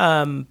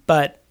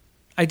 but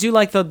I do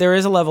like there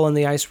is a level in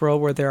the Ice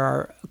World where there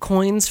are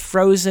coins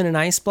frozen in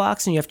ice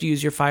blocks, and you have to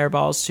use your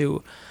fireballs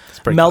to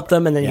melt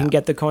them, and then you can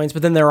get the coins.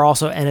 But then there are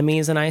also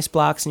enemies in ice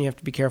blocks, and you have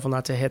to be careful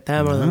not to hit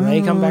them, or then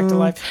they come back to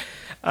life.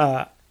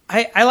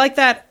 I like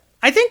that.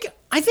 I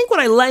think what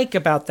I like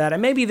about that,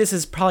 and maybe this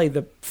is probably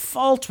the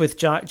fault with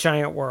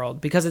Giant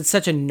World, because it's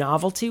such a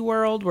novelty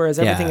world, whereas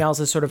everything else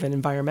is sort of an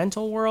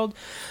environmental world.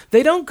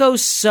 They don't go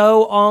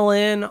so all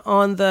in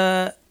on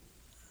the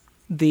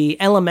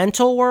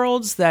elemental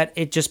worlds that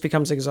it just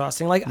becomes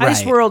exhausting. Like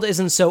Ice World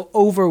isn't so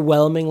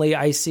overwhelmingly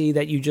icy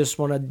that you just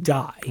want to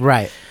die.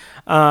 Right.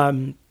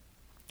 And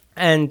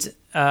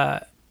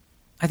I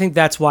think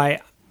that's why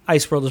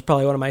Ice World is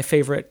probably one of my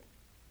favorite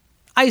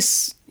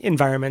ice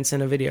environments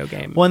in a video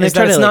game. Well,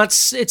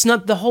 it's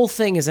not the whole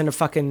thing isn't a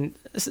fucking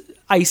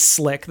ice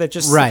slick that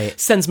just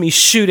sends me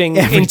shooting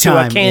into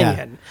a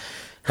canyon.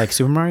 Yeah. Like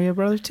Super Mario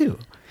Brothers 2.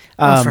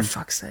 For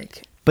fuck's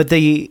sake. But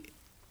and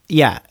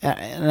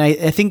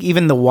I think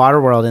even the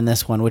water world in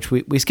this one, which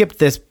we skipped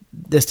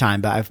this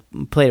time, but I've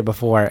played it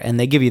before, and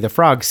they give you the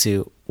frog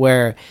suit,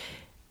 where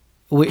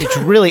it's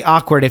really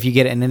awkward if you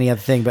get it in any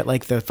other thing, but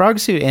like the frog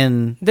suit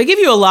they give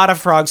you a lot of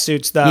frog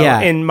suits though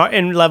in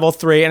level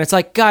 3, and it's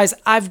like, guys,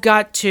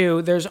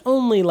 there's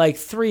only like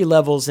 3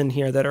 levels in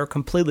here that are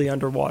completely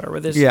underwater,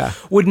 where this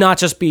would not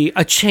just be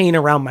a chain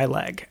around my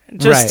leg.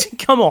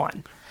 Come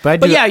on.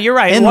 But yeah, you're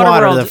right. In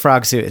water, the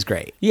frog suit is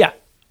great. Yeah.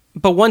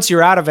 But once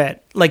you're out of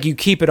it, like you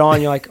keep it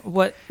on, you're like,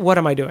 what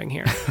am I doing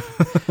here?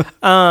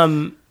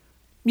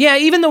 Yeah,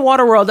 even the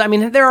water world, I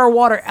mean, there are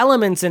water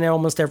elements in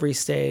almost every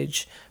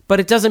stage, but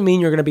it doesn't mean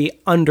you're going to be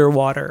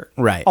underwater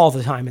all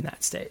the time in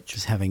that stage.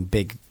 Just having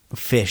big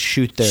fish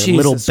shoot their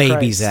little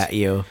babies at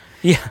you.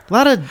 Yeah.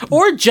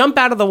 Or jump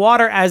out of the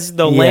water as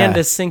the land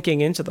is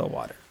sinking into the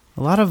water.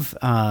 A lot of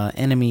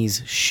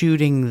enemies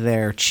shooting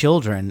their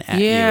children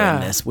at you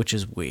in this, which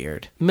is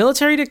weird.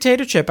 Military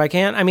dictatorship.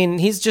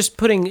 He's just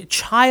putting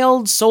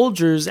child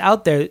soldiers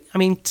out there. I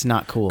mean, it's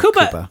not cool.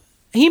 Koopa.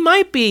 He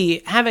might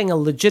be having a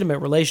legitimate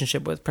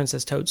relationship with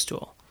Princess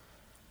Toadstool,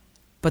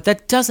 but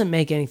that doesn't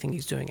make anything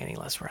he's doing any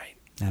less right.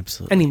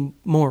 Absolutely. Any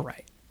more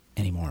right.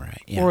 Any more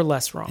right. Yeah. Or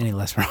less wrong. Any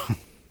less wrong.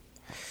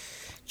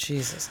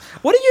 Jesus.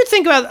 What do you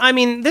think about... I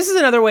mean, this is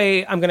another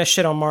way I'm going to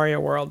shit on Mario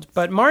World,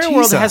 but Mario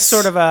World has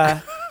sort of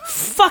a...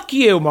 Fuck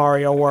you,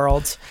 Mario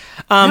World.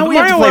 Now we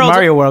have to play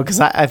Mario World, because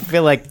I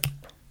feel like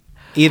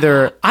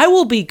either... I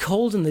will be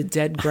cold in the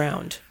dead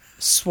ground.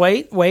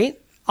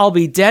 Wait. I'll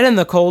be dead in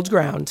the cold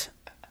ground.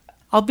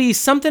 I'll be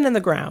something in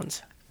the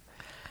ground.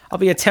 I'll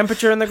be a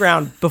temperature in the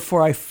ground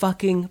before I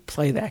fucking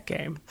play that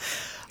game.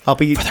 I'll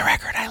be... For the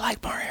record, I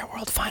like Mario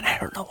World fine. I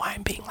don't know why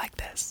I'm being like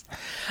this.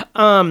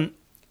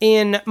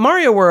 In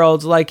Mario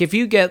World, like if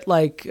you get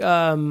like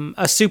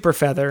a super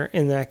feather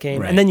in that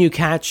game, and then you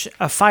catch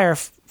a fire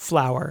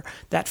flower,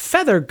 that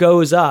feather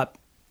goes up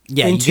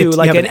into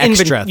like an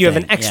extra. You have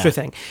an extra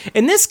thing.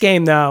 In this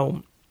game,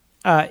 though,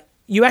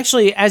 you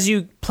actually, as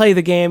you play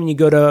the game and you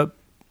go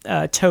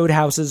to Toad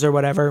houses or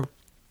whatever,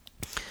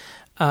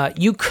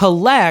 you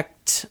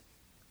collect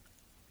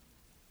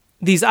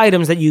these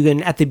items that you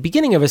can, at the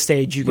beginning of a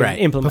stage, you can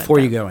implement before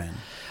you go in.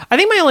 I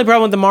think my only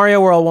problem with the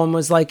Mario World one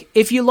was like,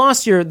 if you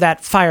lost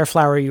that fire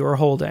flower you were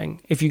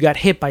holding, if you got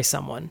hit by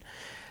someone,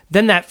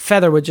 then that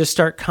feather would just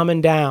start coming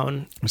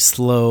down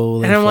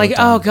slowly. And I'm like,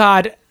 oh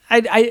God,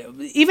 I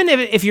even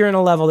if you're in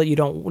a level that you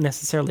don't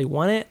necessarily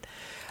want it,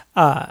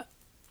 I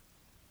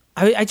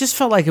just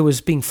felt like it was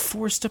being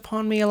forced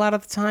upon me a lot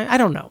of the time. I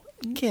don't know.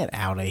 Get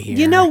out of here.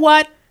 You know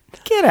what?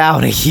 Get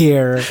out of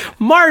here.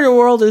 Mario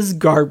World is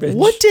garbage.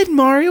 What did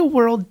Mario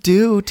World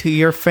do to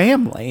your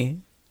family?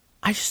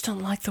 I just don't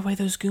like the way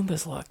those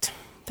Goombas looked.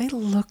 They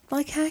looked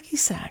like hacky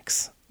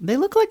sacks. They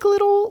look like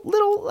little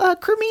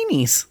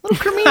creminis, little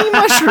cremini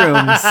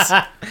mushrooms.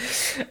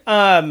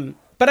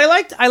 But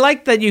I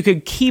liked that you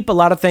could keep a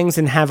lot of things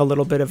and have a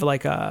little bit of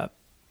like a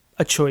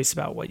choice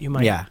about what you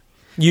might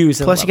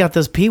use. Plus, you got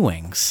those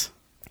P-wings.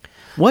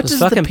 What does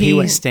the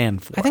P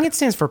stand for? I think it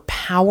stands for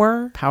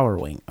power. Power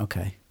wing.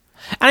 Okay.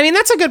 I mean,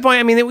 that's a good point.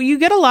 I mean, you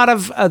get a lot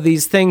of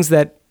these things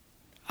that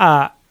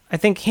I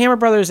think Hammer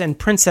Brothers and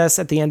Princess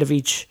at the end of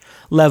each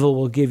level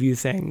will give you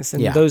things.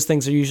 And those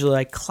things are usually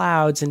like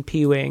clouds and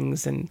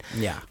P-wings and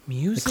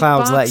music The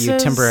clouds boxes. let you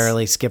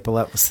temporarily skip a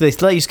level. So they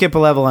let you skip a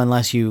level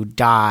unless you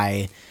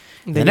die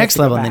the next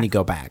level, and then you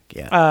go back.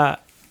 Yeah.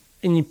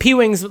 And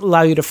P-wings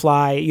allow you to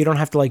fly. You don't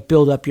have to like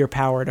build up your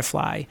power to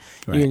fly.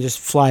 Right. You can just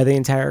fly the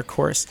entire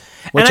course.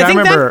 Which I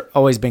remember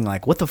always being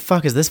like, what the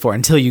fuck is this for?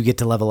 Until you get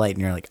to level 8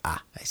 and you're like, I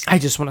see. I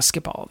just want to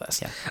skip all of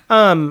this.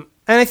 Yeah. And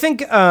I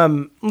think,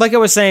 like I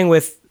was saying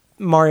with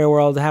Mario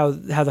World, how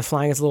the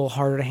flying is a little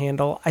harder to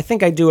handle. I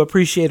think I do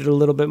appreciate it a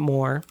little bit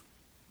more.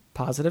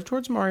 Positive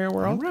towards Mario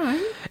World.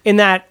 Right. In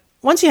that,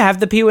 once you have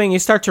the P-Wing, you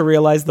start to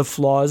realize the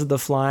flaws of the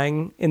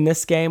flying in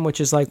this game,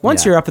 which is like,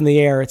 once you're up in the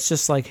air, it's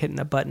just like hitting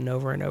a button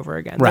over and over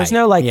again. Right. There's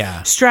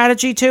no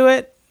strategy to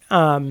it.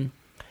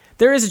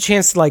 There is a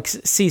chance to like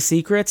see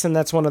secrets, and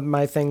that's one of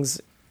my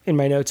things in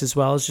my notes as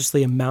well, is just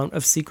the amount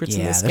of secrets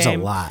in this game. Yeah, there's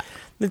a lot.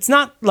 It's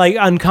not like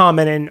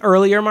uncommon in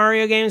earlier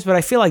Mario games, but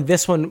I feel like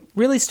this one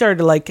really started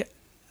to like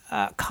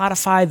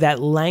codify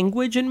that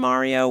language in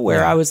Mario,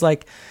 where I was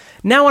like,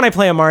 now when I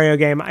play a Mario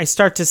game, I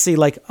start to see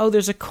like, oh,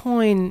 there's a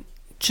coin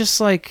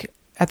just like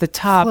at the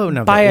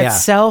top by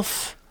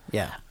itself.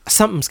 Yeah.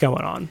 Something's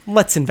going on.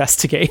 Let's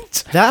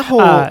investigate. That whole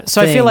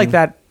so I feel like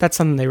that's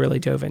something they really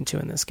dove into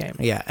in this game.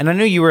 Yeah. And I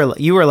knew you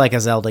were like a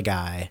Zelda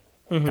guy,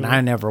 and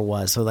I never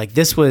was. So like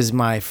this was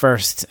my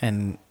first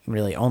and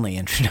really only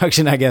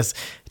introduction, I guess,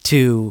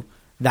 to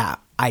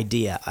that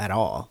idea at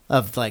all,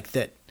 of like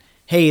that,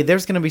 hey,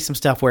 there's going to be some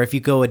stuff where if you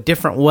go a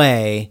different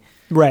way,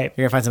 you're going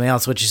to find something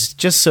else, which is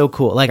just so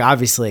cool. Like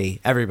obviously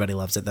everybody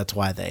loves it. That's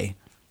why they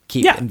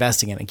keep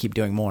investing in it and keep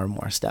doing more and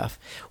more stuff.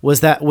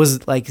 Was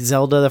like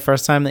Zelda the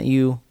first time that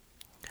you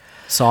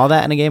saw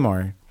that in a game,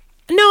 or?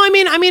 No,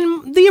 I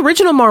mean the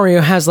original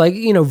Mario has like,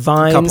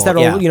 vines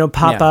that'll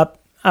pop up.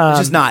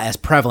 Which is not as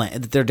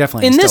prevalent. They're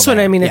definitely in this one.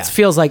 I mean, it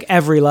feels like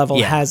every level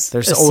has.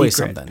 There's a always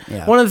secret. something.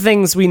 Yeah. One of the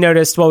things we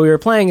noticed while we were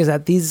playing is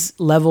that these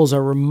levels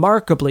are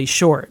remarkably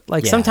short.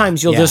 Like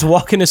sometimes you'll just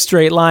walk in a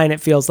straight line.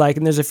 It feels like,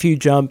 and there's a few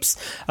jumps,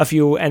 a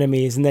few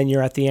enemies, and then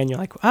you're at the end. You're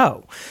like,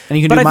 oh. And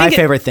you can do my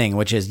favorite thing,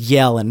 which is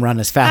yell and run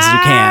as fast as you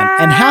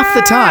can, and half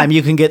the time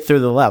you can get through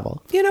the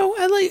level.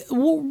 Like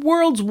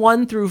worlds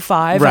 1 through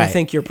 5, I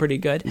think you're pretty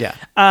good.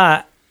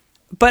 Yeah.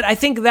 But I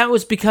think that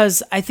was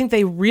because I think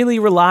they really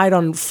relied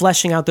on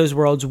fleshing out those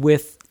worlds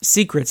with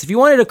secrets. If you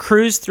wanted to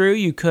cruise through,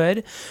 you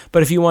could.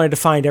 But if you wanted to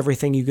find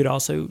everything, you could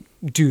also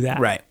do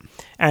that. Right.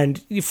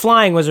 And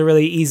flying was a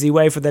really easy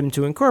way for them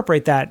to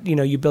incorporate that.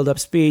 You build up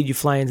speed, you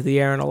fly into the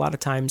air, and a lot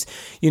of times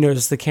you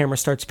notice the camera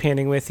starts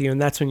panning with you,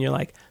 and that's when you're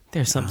like,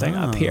 there's something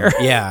up here.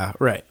 Yeah,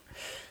 right.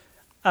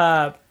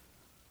 No,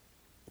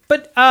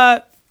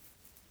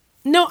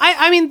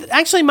 I mean,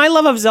 actually, my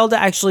love of Zelda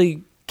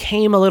actually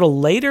came a little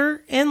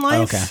later in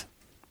life. Okay.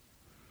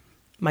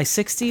 My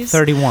 60s.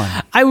 31.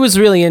 I was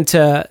really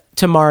into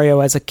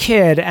Mario as a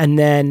kid, and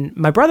then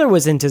my brother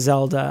was into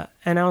Zelda,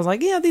 and I was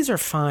like, yeah, these are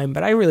fine,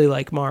 but I really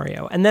like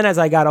Mario. And then as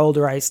I got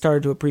older, I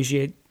started to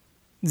appreciate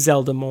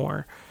Zelda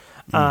more.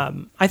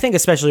 I think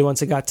especially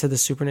once it got to the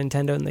Super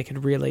Nintendo and they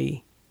could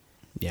really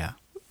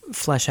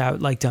flesh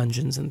out like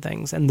dungeons and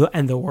things and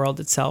the world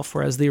itself,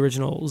 whereas the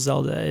original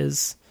Zelda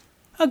is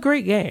a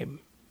great game,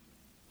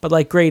 but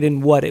like great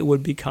in what it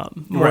would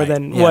become more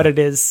than what it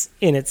is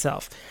in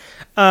itself.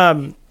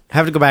 I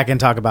have to go back and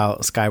talk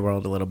about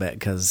Skyward a little bit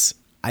because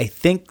I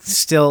think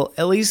still,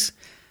 at least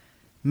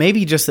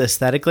maybe just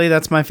aesthetically,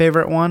 that's my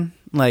favorite one.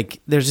 Like,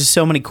 there's just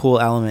so many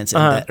cool elements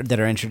that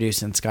are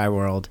introduced in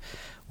Skyward,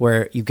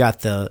 where you've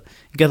got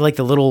like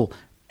the little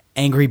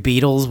angry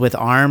beetles with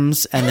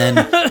arms, and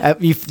then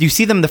you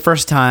see them the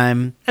first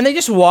time, and they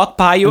just walk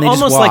by you,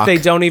 almost like they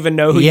don't even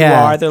know who you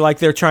are. They're like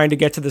they're trying to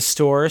get to the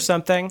store or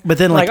something. But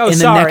then, like in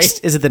the next,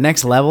 is it the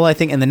next level? I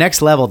think in the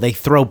next level they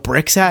throw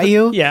bricks at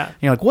you. Yeah, and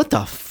you're like, what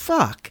the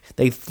fuck?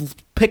 They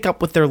pick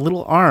up with their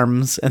little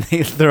arms and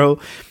they throw.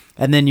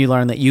 And then you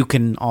learn that you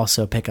can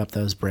also pick up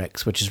those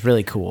bricks, which is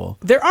really cool.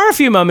 There are a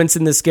few moments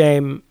in this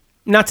game,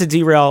 not to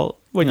derail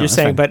what you're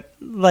saying, but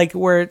like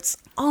where it's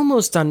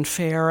almost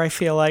unfair, I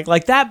feel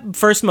like that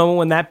first moment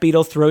when that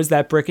beetle throws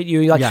that brick at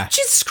you, you're like,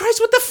 Jesus Christ,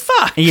 what the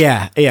fuck?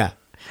 Yeah.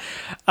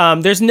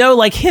 There's no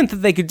like hint that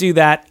they could do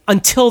that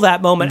until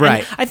that moment.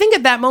 Right. And I think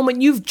at that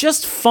moment you've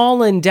just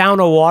fallen down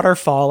a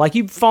waterfall. Like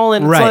you've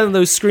fallen. It's one of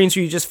those screens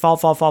where you just fall.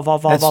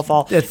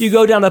 You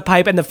go down the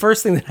pipe, and the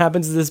first thing that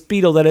happens is this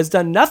beetle that has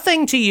done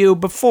nothing to you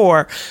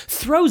before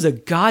throws a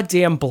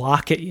goddamn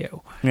block at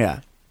you. Yeah.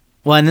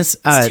 Well, and this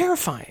it's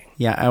terrifying.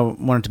 Yeah, I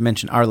wanted to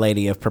mention Our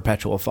Lady of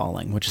Perpetual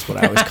Falling, which is what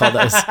I always call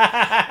those.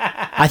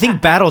 I think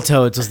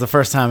Battletoads was the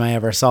first time I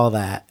ever saw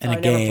that in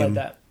a game. I never played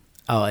that.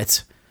 Oh,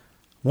 it's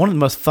one of the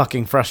most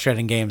fucking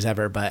frustrating games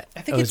ever, but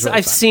I think it's really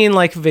I've seen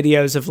like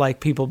videos of like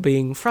people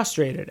being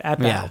frustrated at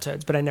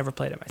Battletoads, but I never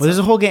played it myself. Well, there's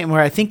a whole game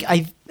where I think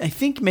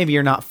maybe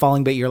you're not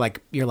falling, but you're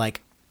like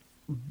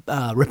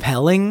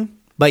repelling,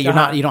 but you're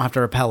not. You don't have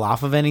to repel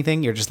off of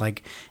anything. You're just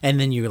like, and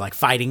then you're like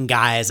fighting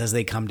guys as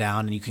they come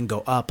down, and you can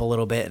go up a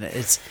little bit.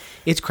 And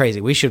it's crazy.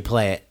 We should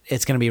play it.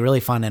 It's going to be really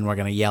fun, and we're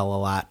going to yell a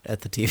lot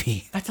at the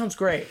TV. That sounds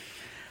great.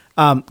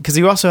 Because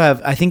you also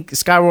have, I think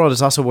Skyward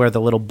is also where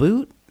the little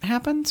boot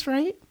happens,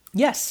 right?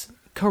 Yes.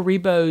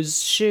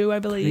 Karibo's shoe, I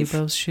believe.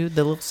 Karibo's shoe,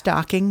 the little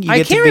stocking.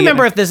 I can't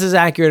remember if this is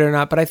accurate or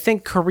not, but I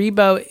think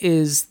Karibo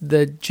is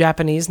the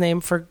Japanese name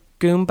for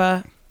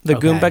Goomba, the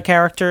Goomba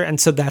character,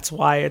 and so that's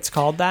why it's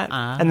called that.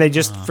 And they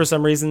just, for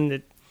some reason,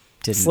 it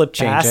didn't slip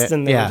past,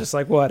 and they were just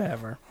like,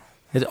 whatever.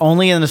 It's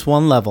only in this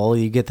one level.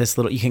 You get this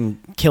little, you can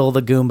kill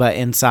the Goomba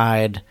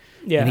inside.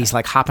 Yeah. And he's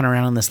like hopping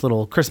around in this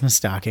little Christmas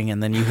stocking,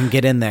 and then you can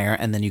get in there,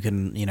 and then you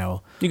can,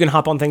 You can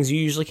hop on things you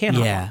usually can't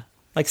hop on.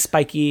 Like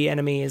spiky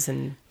enemies,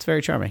 and it's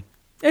very charming.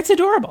 It's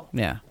adorable.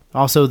 Yeah.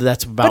 Also,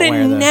 that's about but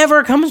it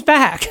never comes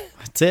back.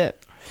 That's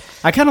it.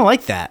 I kind of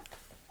like that.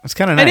 It's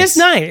kind of nice. It is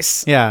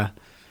nice. Yeah.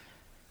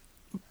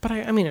 But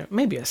I mean,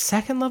 maybe a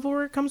second level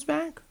where it comes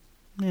back?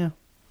 Yeah.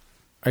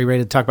 Are you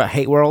ready to talk about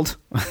Hate World?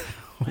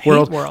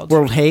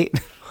 World Hate?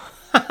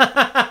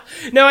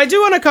 No, I do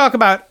want to talk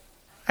about,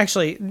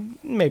 actually,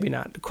 maybe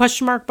not,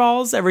 question mark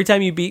balls. Every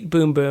time you beat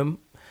Boom Boom,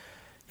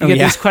 you get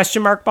these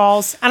question mark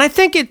balls. And I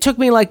think it took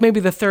me like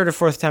maybe the third or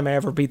fourth time I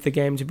ever beat the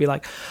game to be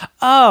like,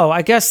 oh,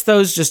 I guess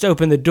those just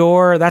open the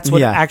door. That's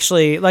what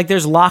actually, like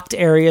there's locked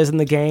areas in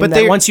the game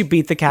that once you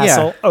beat the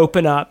castle,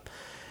 open up.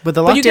 But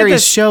the locked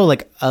areas show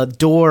like a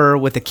door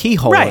with a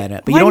keyhole in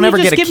it. But you don't ever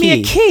get a key. Give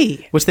me a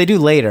key. Which they do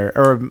later,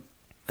 or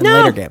in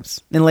later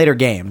games. In later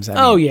games.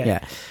 I mean,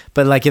 yeah.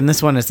 But like in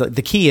this one, it's like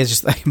the key is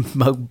just like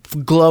a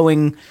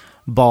glowing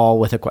ball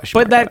with a question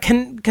mark. But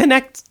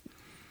that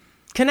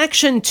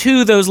connection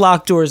to those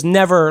locked doors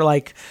never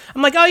like,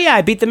 I'm like, oh yeah,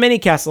 I beat the mini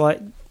castle.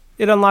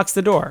 It unlocks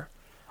the door.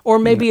 Or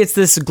maybe it's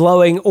this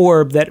glowing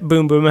orb that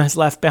Boom Boom has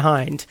left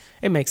behind.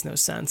 It makes no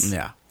sense.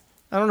 Yeah.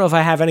 I don't know if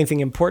I have anything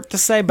important to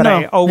say, but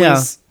I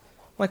always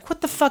like,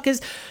 what the fuck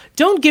is,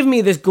 don't give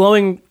me this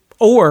glowing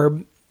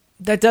orb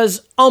that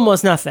does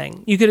almost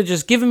nothing. You could have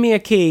just given me a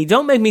key.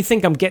 Don't make me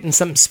think I'm getting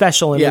something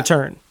special in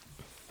return.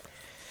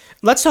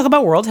 Let's talk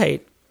about World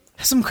Hate.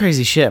 That's some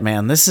crazy shit,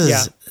 man. This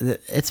is,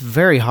 it's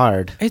very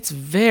hard. It's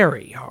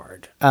very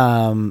hard.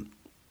 Because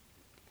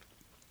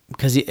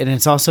and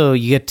it's also,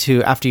 you get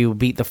to, after you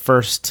beat the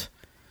first,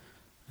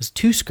 there's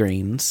 2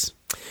 screens.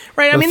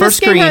 Right, I mean, the first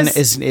screen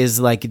is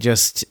like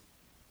just,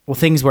 well,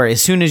 things where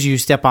as soon as you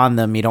step on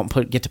them, you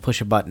don't get to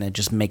push a button. It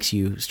just makes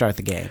you start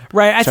the game.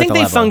 Right, I think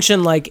they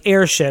function like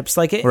airships.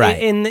 Like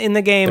in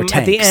the game,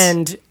 at the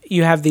end,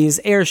 you have these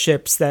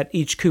airships that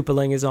each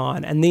Koopaling is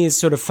on, and these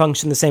sort of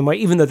function the same way,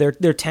 even though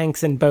they're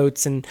tanks and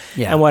boats and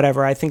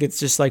whatever. I think it's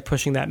just like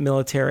pushing that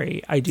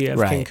military idea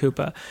of King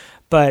Koopa.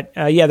 But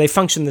they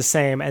function the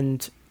same,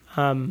 and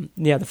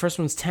the first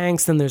one's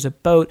tanks, then there's a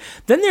boat,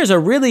 then there's a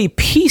really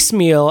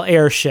piecemeal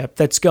airship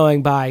that's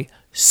going by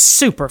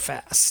super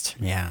fast.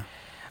 Yeah.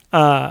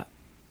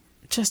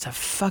 just a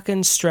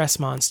fucking stress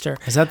monster.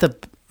 Is that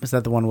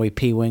the one we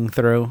P-wing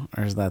through,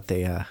 or is that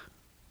the?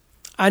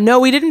 No,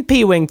 we didn't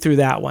P-wing through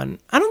that one.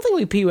 I don't think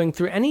we P-wing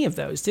through any of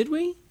those, did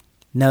we?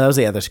 No, that was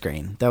the other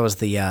screen. That was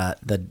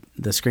the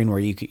screen where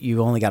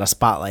you only got a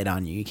spotlight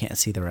on you. You can't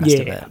see the rest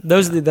of it.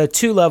 Those are the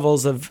two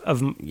levels of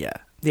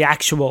the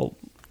actual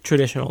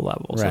traditional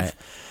levels of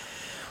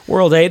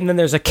World 8. And then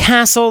there's a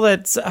castle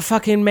that's a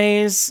fucking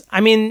maze.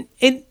 I mean,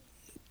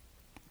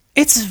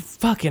 it's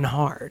fucking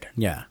hard.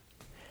 Yeah.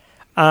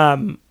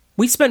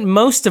 We spent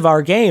most of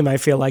our game, I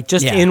feel like,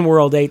 just in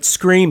World 8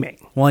 screaming.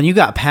 Well, and you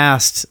got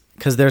past,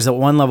 because there's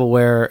one level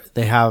where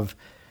they have,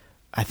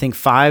 I think,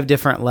 5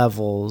 different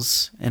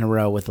levels in a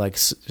row with like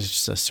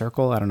just a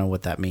circle. I don't know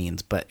what that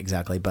means, but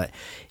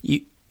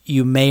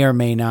you may or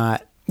may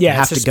not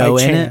have to go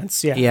in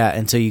it. Yeah,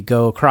 and so you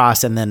go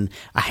across, and then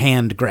a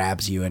hand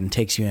grabs you and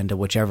takes you into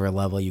whichever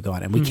level you go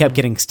on. And we kept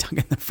getting stuck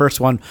in the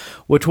first one,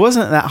 which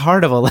wasn't that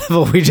hard of a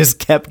level. We just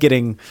kept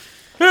getting.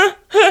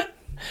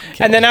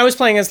 And then I was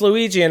playing as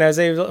Luigi, and I was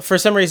able, for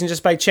some reason,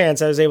 just by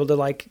chance, I was able to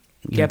like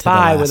get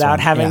by without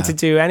having to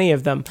do any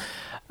of them.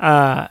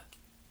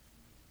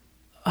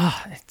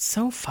 It's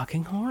so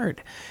fucking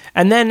hard.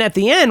 And then at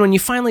the end, when you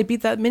finally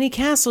beat that mini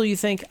castle, you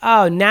think,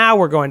 oh, now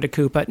we're going to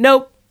Koopa.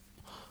 Nope.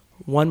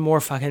 One more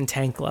fucking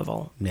tank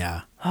level.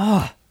 Yeah.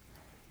 And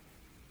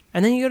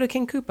then you go to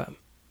King Koopa.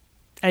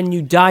 And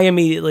you die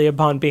immediately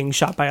upon being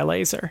shot by a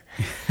laser,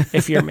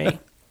 if you're me.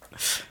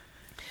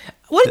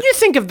 What did you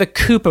think of the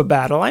Koopa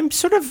battle? I'm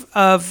sort of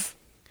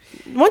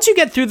once you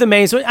get through the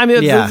maze, I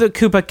mean, the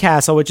Koopa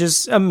castle, which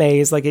is a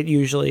maze like it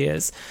usually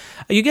is,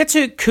 you get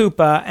to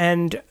Koopa,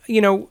 and,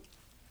 you know,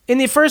 in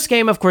the first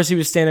game, of course, he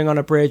was standing on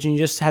a bridge, and you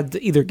just had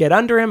to either get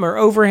under him or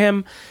over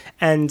him,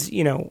 and,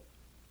 you know,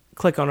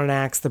 click on an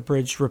axe, the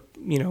bridge,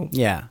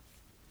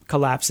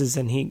 collapses,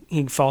 and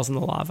he falls in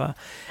the lava.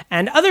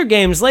 And other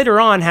games later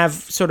on have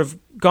sort of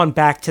gone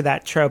back to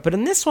that trope, but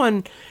in this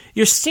one,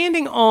 you're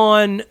standing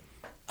on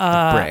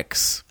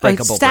bricks,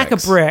 breakable a stack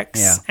of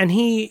bricks, and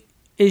he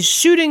is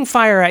shooting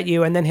fire at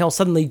you, and then he'll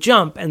suddenly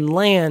jump and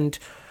land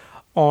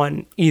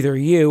on either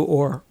you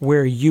or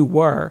where you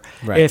were,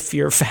 if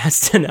you're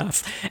fast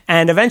enough.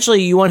 And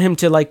eventually you want him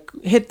to like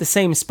hit the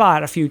same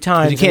spot a few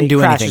times. You can't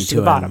do anything to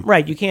the bottom.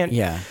 Right, you can't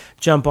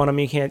jump on him,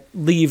 you can't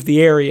leave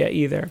the area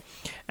either.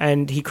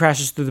 And he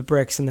crashes through the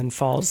bricks and then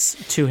falls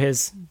to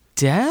his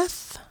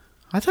death.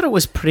 I thought it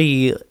was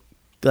pretty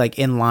like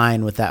in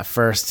line with that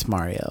first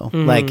Mario.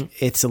 Like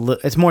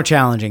it's more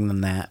challenging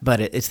than that,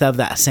 but it's of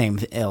that same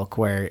ilk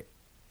where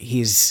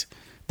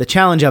the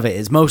challenge of it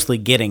is mostly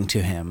getting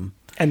to him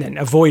and then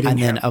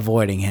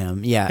avoiding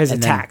him. Yeah, his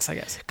attacks, I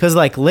guess. Because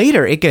like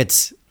later it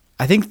gets.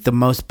 I think the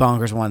most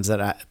bonkers one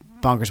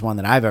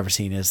that I've ever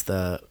seen is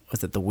the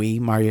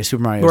Wii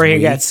Super Mario, where he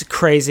Wii. Gets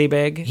crazy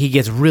big. He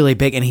gets really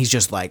big, and he's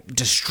just like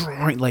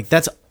destroying. Like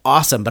that's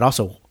awesome, but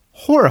also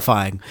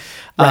horrifying.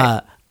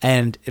 Right.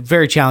 And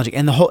very challenging,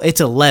 and it's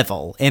a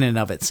level in and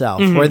of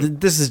itself. Where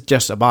this is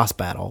just a boss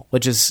battle,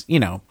 which is, you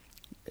know,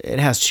 it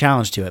has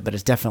challenge to it, but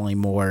it's definitely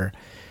more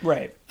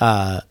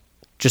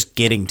just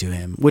getting to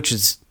him, which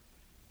is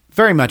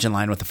very much in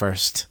line with the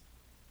first.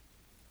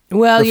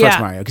 Well, first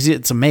Mario, because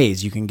it's a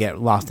maze. You can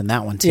get lost in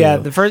that one too. Yeah,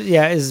 the first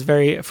is a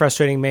very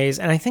frustrating maze,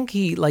 and I think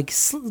he like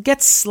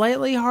gets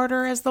slightly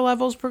harder as the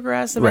levels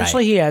progress.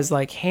 Eventually, he has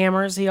like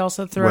hammers he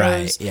also throws.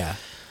 Right. Yeah.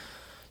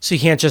 So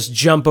you can't just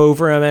jump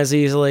over him as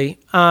easily.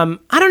 I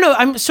don't know.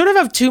 I'm sort of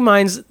of two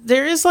minds.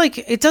 There is like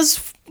it does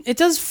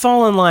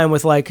fall in line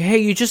with like, hey,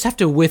 you just have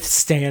to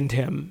withstand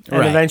him,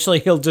 and eventually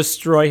he'll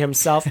destroy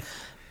himself.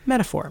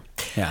 Metaphor.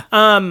 Yeah.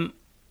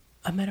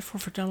 A metaphor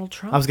for Donald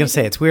Trump. I was going to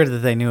say it's weird that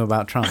they knew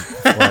about Trump.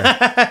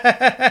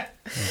 But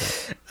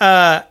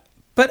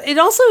it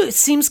also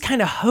seems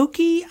kind of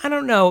hokey. I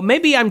don't know.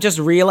 Maybe I'm just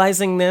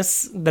realizing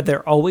that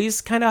they're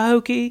always kind of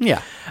hokey.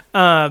 Yeah.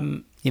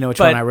 You know which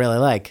one I really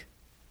like?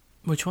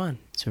 Which one?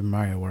 Super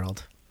Mario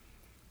World.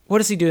 What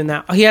does he do in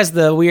that? Oh, he has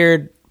the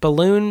weird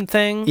balloon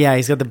thing. Yeah,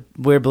 he's got the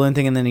weird balloon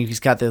thing, and then he's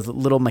got the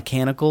little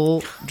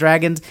mechanical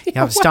dragons. You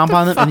have to stomp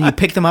on them, and then you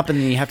pick them up, and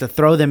then you have to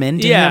throw them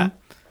into him.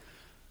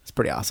 It's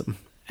pretty awesome.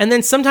 And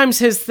then sometimes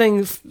his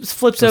thing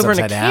flips over, and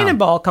a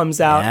cannonball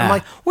comes out. Yeah. I'm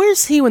like,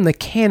 where's he when the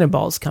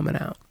cannonball's coming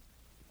out?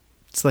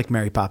 It's like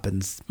Mary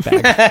Poppins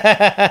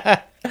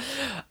bag.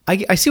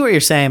 I see what you're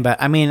saying,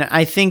 but I mean,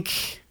 I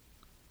think...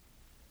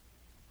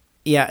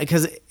 Yeah,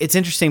 because it's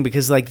interesting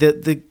because like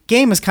the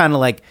game is kind of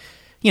like,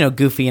 you know,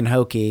 goofy and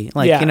hokey,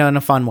 like, you know, in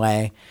a fun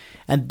way.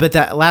 But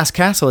that last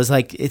castle is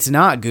like, it's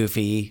not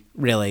goofy,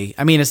 really.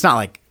 I mean, it's not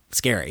like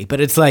scary,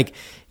 but it's like,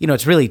 you know,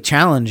 it's really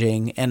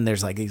challenging, and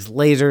there's like these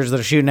lasers that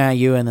are shooting at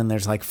you, and then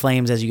there's like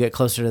flames as you get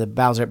closer to the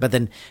Bowser. But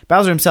then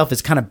Bowser himself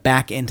is kind of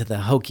back into the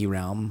hokey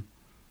realm.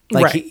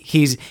 Like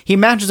he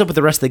matches up with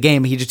the rest of the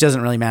game. He just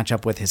doesn't really match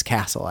up with his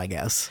castle, I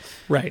guess.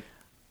 Right.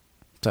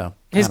 So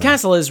his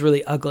castle is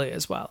really ugly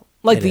as well.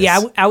 Like the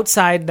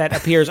outside that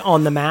appears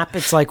on the map,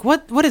 it's like,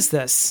 what is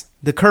this?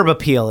 The curb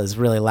appeal is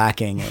really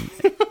lacking.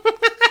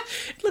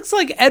 It looks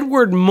like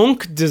Edward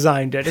Munch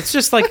designed it. It's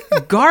just like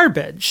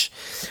garbage.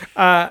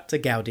 It's a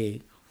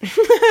Gaudi.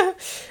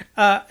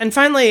 And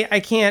finally,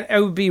 I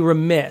would be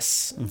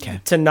remiss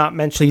to not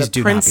mention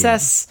the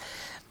princess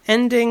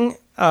ending.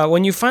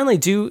 When you finally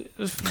do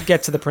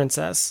get to the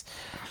princess,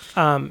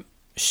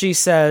 she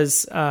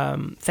says,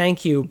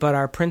 thank you, but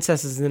our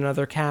princess is in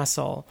another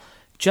castle.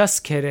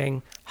 Just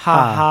kidding.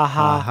 Ha, ha,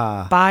 ha,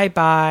 ha. Bye,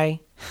 bye.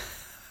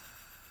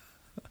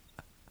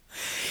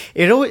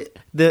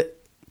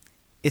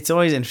 It's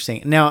always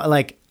interesting. Now,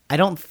 like, I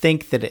don't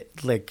think that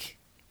it, like,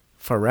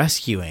 for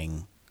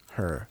rescuing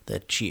her,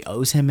 that she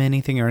owes him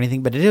anything or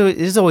anything, but it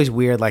is always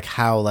weird, like,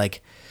 how,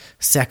 like,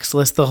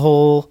 sexless the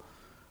whole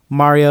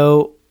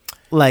Mario,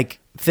 like,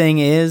 thing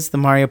is, the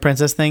Mario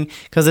princess thing,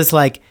 because it's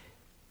like,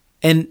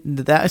 and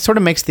that sort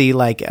of makes the,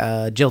 like,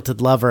 jilted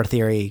lover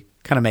theory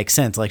kind of make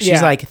sense. Like,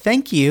 she's like,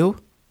 thank you.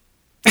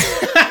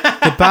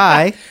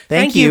 Goodbye.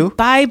 Thank you.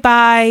 Bye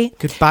bye.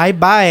 Goodbye.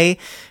 Bye.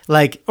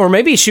 Like, or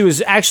maybe she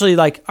was actually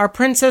like, our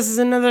princess is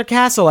in another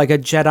castle, like a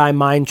Jedi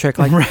mind trick.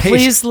 Like,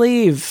 please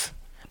leave.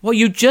 Well,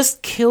 you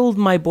just killed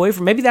my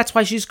boyfriend. Maybe that's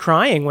why she's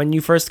crying when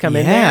you first come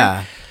in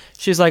there.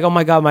 She's like, oh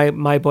my God,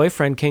 my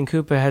boyfriend, King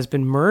Koopa, has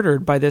been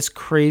murdered by this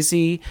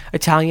crazy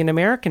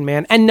Italian-American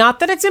man. And not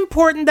that it's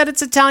important that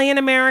it's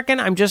Italian-American.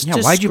 I'm just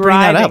describing. Why'd you bring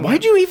that up?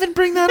 Why'd you even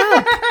bring that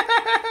up?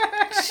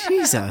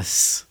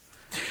 Jesus.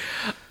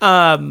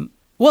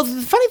 Well,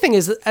 the funny thing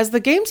is, as the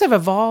games have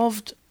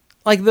evolved,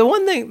 like the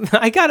one thing,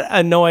 I got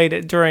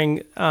annoyed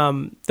during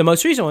the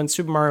most recent one,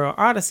 Super Mario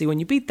Odyssey, when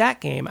you beat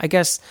that game, I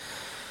guess...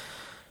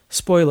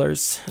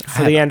 Spoilers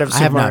for the end of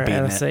Super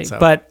Mario Odyssey. So.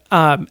 But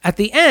at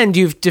the end,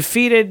 you've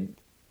defeated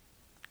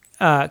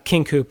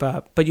King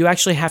Koopa, but you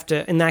actually have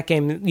to, in that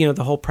game, you know,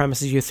 the whole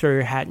premise is you throw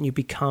your hat and you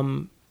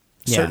become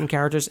certain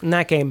characters. In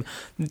that game,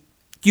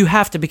 you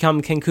have to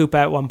become King Koopa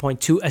at one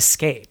point to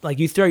escape. Like,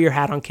 you throw your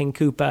hat on King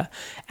Koopa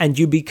and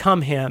you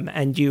become him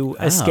and you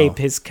escape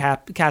his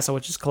castle,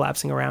 which is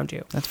collapsing around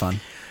you. That's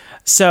fun.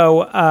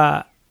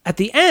 So, at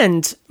the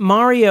end,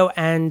 Mario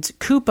and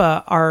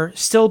Koopa are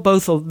still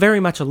both very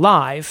much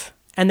alive,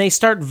 and they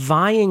start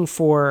vying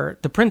for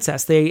the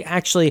princess. They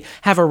actually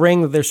have a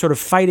ring that they're sort of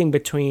fighting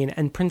between,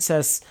 and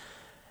Princess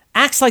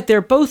acts like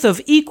they're both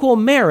of equal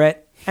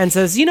merit and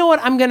says, you know what,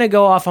 I'm going to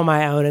go off on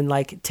my own and,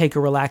 like, take a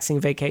relaxing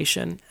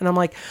vacation. And I'm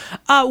like,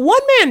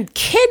 one man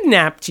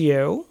kidnapped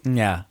you.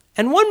 Yeah.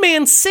 And one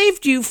man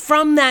saved you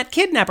from that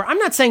kidnapper. I'm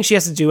not saying she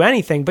has to do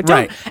anything, but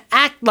don't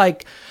act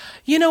like...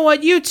 You know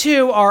what? You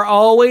two are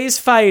always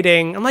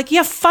fighting. I'm like,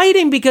 yeah,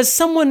 fighting because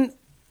someone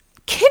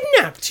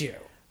kidnapped you.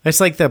 It's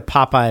like the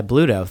Popeye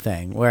Bluto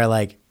thing where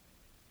like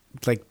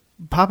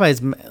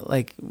Popeye's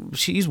like,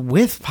 she's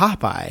with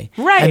Popeye.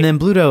 Right. And then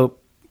Bluto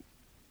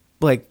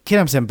like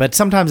kidnaps him. But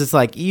sometimes it's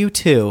like, you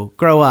two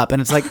grow up.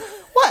 And it's like,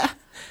 what?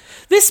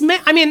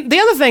 I mean, the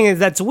other thing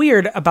that's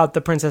weird about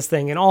the princess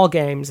thing in all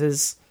games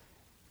is,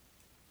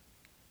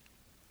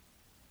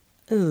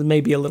 this is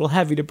maybe a little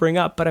heavy to bring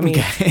up, but I mean,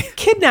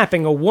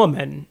 kidnapping a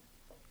woman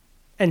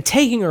and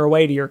taking her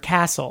away to your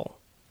castle,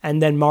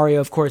 and then Mario,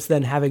 of course,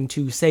 then having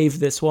to save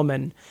this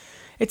woman.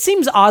 It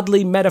seems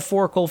oddly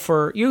metaphorical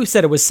for, you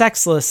said it was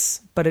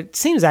sexless, but it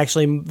seems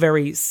actually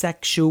very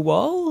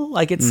sexual.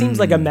 Like, it seems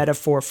like a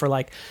metaphor for,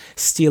 like,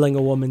 stealing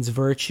a woman's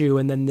virtue,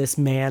 and then this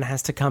man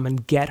has to come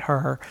and get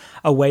her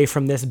away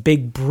from this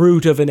big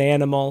brute of an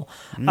animal.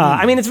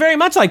 I mean, it's very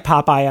much like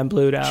Popeye and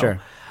Bluto. Sure.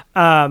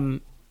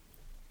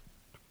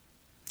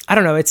 I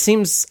don't know. It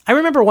seems, I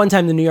remember one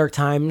time the New York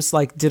Times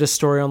like did a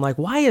story on like,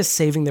 why is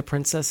saving the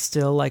princess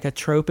still like a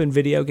trope in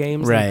video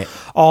games? Right. And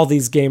all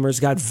these gamers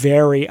got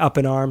very up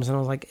in arms, and I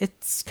was like,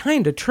 it's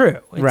kind of true.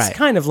 It's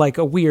kind of like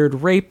a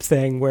weird rape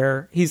thing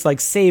where he's like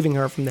saving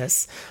her from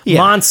this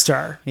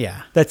monster.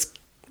 Yeah. That's,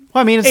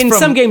 well, I mean, it's in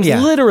some games,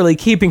 literally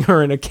keeping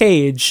her in a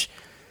cage.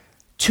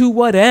 To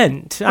what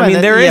end? I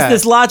mean, there is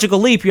this logical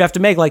leap you have to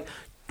make. Like,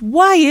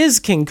 why is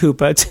King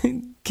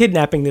Koopa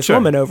kidnapping this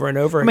woman over and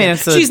over again?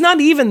 She's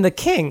not even the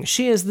king.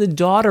 She is the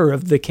daughter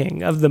of the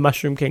king of the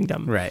Mushroom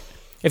Kingdom. Right.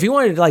 If he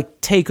wanted to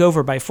like take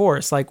over by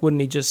force, like,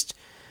 wouldn't he just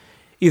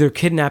either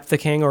kidnap the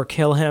king or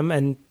kill him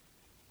and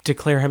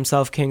declare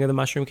himself king of the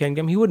Mushroom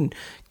Kingdom? He wouldn't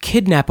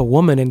kidnap a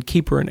woman and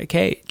keep her in a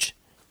cage.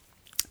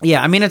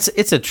 Yeah, I mean, it's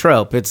a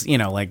trope. It's, you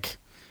know, like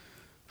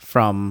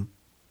from,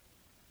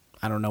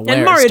 I don't know where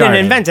and Mario it started.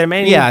 didn't invent it. I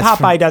mean,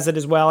 Popeye does it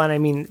as well. And I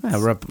mean,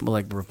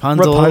 like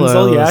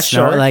Rapunzel, yeah,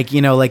 sure. Like,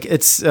 you know, like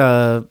it's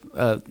not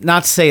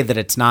to say that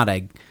it's not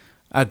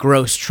a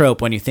gross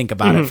trope when you think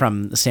about it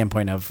from the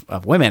standpoint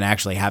of women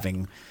actually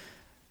having,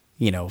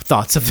 you know,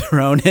 thoughts of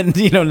their own and,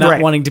 you know, not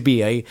wanting to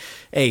be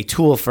a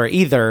tool for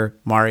either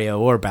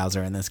Mario or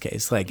Bowser in this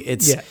case. Like,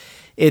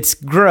 it's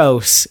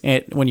gross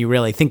when you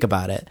really think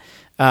about it.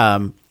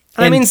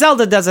 I mean,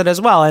 Zelda does it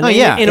as well. And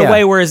in a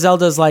way where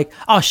Zelda's like,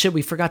 oh shit,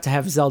 we forgot to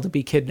have Zelda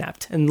be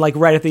kidnapped. And like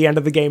right at the end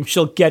of the game,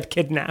 she'll get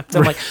kidnapped.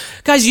 I'm like,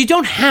 guys, you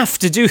don't have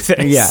to do this.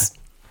 Yeah.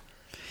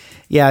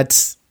 Yeah,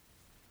 it's,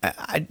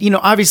 you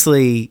know,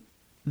 obviously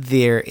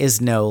there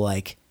is no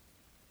like,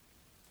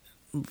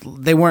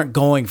 they weren't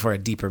going for a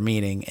deeper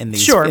meaning in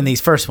these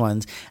first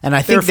ones. And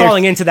I think they're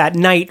falling into that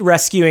knight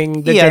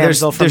rescuing the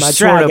damsel from a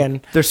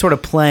dragon. They're sort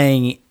of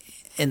playing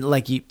and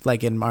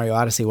like in Mario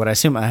Odyssey, what I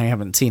assume, I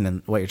haven't seen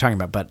in what you're talking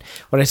about, but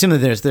what I assume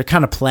that they're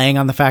kind of playing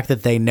on the fact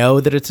that they know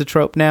that it's a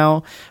trope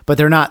now, but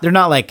they're not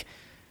like,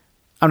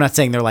 I'm not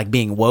saying they're like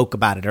being woke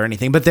about it or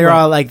anything, but they're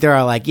all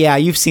like, yeah,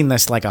 you've seen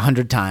this like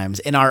 100 times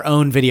in our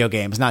own video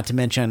games, not to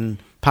mention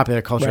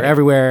popular culture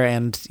everywhere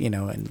and,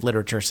 in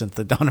literature since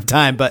the dawn of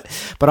time, but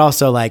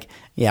also like,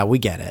 yeah, we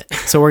get it.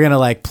 So we're going to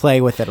like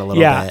play with it a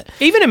little bit.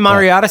 Even in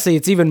Mario Odyssey,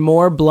 it's even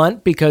more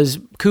blunt because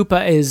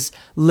Koopa is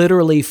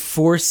literally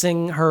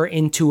forcing her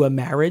into a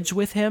marriage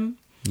with him.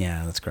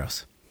 Yeah, that's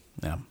gross.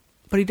 Yeah.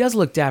 But he does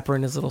look dapper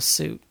in his little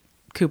suit.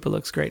 Koopa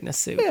looks great in a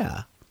suit.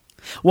 Yeah.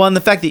 Well, and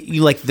the fact that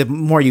you like, the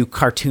more you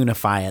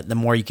cartoonify it, the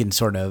more you can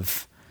sort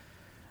of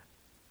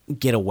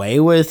get away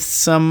with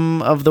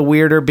some of the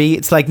weirder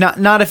beats. Like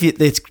not if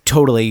it's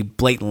totally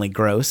blatantly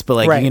gross, but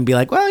like you can be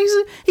like, well,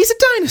 he's a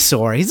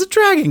dinosaur, he's a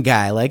dragon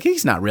guy, like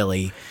he's not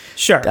really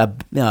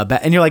and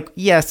you're like,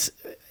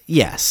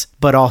 yes,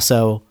 but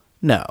also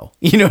no.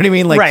 You know what I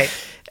mean? Like,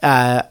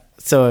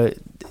 so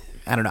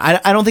I don't know.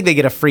 I don't think they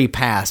get a free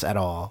pass at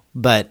all,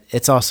 but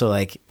it's also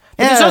like.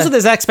 There's also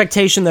this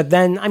expectation that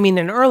then, I mean,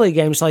 in early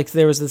games, like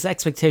there was this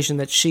expectation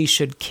that she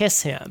should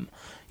kiss him,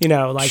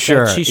 that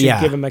she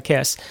should give him a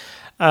kiss.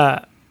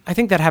 I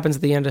think that happens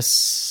at the end of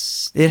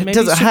it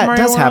does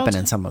happen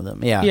in some of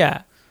them.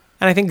 Yeah.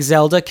 And I think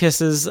Zelda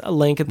kisses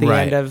Link at the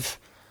end of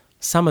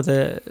some of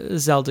the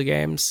Zelda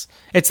games.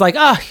 It's like,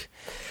 I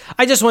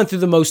just went through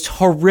the most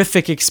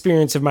horrific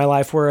experience of my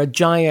life where a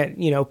giant,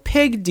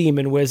 pig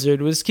demon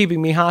wizard was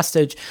keeping me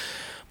hostage.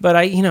 But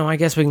I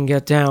guess we can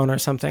get down or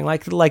something.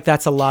 Like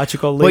that's a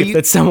logical leap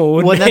that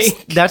someone would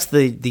make. That's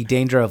the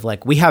danger of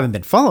like, we haven't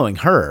been following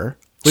her.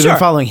 We've been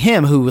following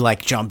him, who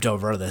like jumped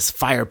over this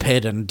fire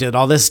pit and did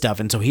all this stuff.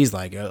 And so he's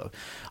like,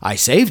 I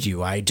saved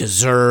you. I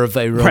deserve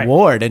a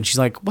reward. And she's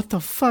like, what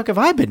the fuck have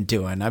I been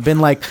doing? I've been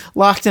like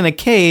locked in a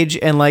cage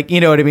and like, you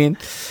know what I mean?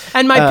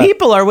 And my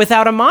people are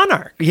without a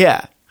monarch.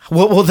 Yeah.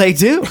 What will they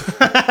do? All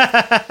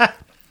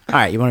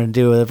right. You want to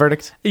do a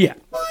verdict? Yeah.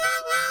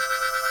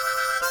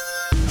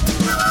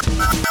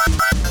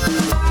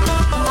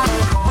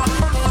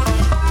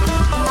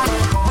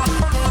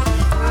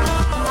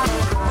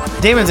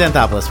 Damon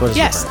Xanthopoulos, what is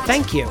your verdict?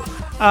 Thank you.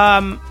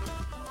 I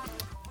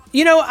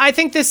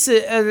think this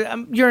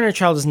Your Inner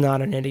Child is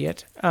not an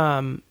idiot.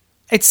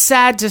 It's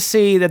sad to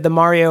see that the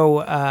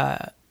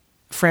Mario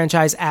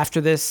franchise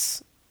after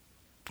this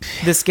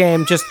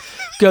game just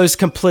goes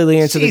completely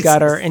into the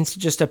gutter, into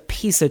just a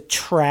piece of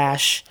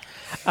trash.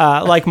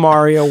 Like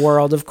Mario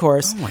World, of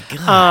course. Oh my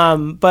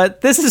God.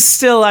 But this is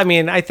still,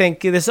 I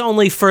think this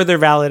only further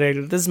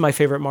validated. This is my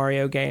favorite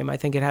Mario game. I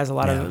think it has a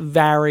lot of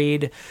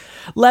varied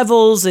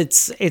levels.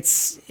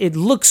 It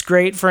looks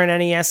great for an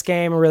NES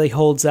game. It really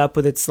holds up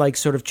with its like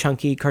sort of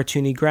chunky,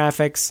 cartoony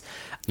graphics.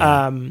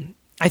 Yeah.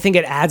 I think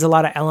it adds a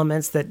lot of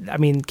elements that,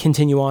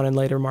 continue on in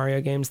later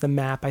Mario games. The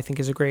map, I think,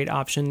 is a great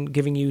option,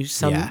 giving you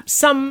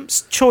some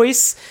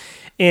choice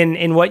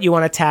in what you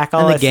want to tackle.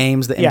 And the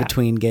games, the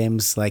in-between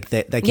games, like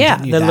they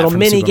continue the that little from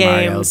mini Super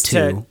games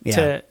Mario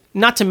to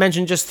not to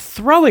mention just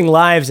throwing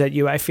lives at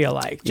you, I feel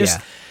like.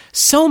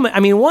 So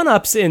many,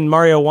 one-ups in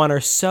Mario 1 are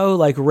so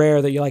like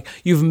rare that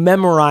you've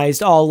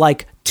memorized all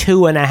like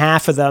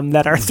 2.5 of them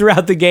that are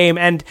throughout the game,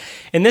 and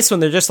in this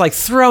one they're just like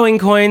throwing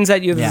coins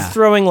at you,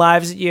 throwing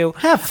lives at you.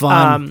 Have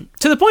fun.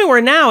 To the point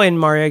where now in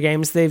Mario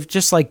games they've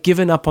just like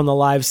given up on the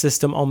live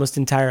system almost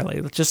entirely.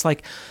 It's just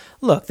like,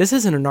 look, this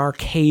isn't an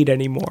arcade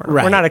anymore.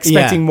 Right. We're not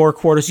expecting more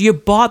quarters. You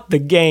bought the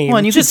game. Well,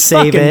 and you just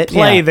save it.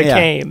 Play the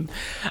game.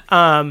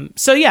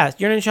 So Your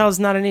Inner Child is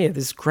not an idiot.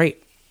 This is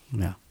great.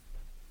 Yeah.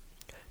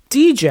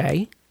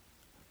 DJ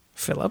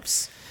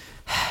Phillips.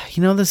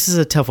 This is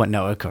a tough one.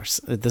 No, of course.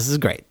 This is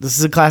great. This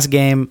is a classic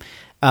game.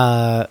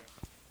 Whether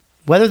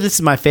this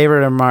is my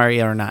favorite of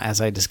Mario or not, as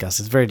I discussed,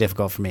 it's very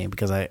difficult for me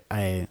because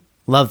I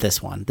love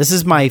this one. This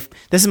is my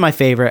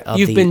favorite of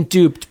You've been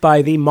duped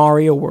by the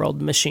Mario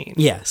World machine.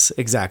 Yes,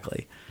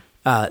 exactly.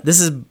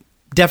 This is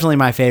definitely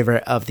my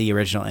favorite of the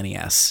original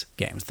NES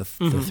games, the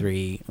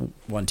 3,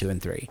 1, 2, and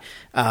 3.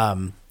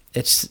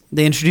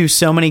 They introduce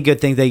so many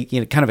good things. They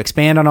kind of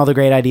expand on all the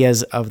great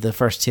ideas of the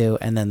first two,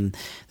 and then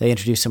they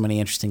introduce so many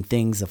interesting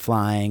things, the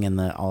flying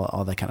and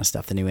all that kind of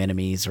stuff. The new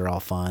enemies are all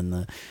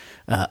fun.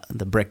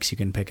 The bricks you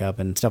can pick up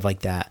and stuff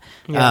like that.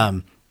 Yeah.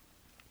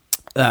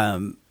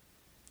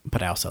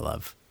 But I also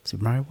love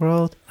Super Mario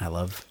World. I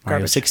love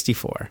Mario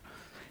 64,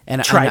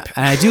 and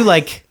I do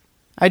like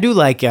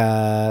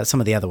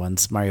some of the other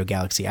ones, Mario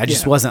Galaxy. I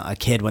just wasn't a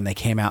kid when they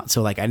came out,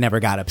 so like I never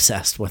got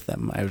obsessed with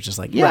them. I was just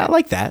like, I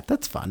like that.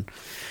 That's fun.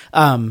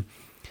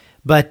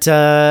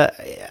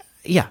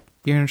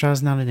 Your Inner Child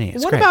is not an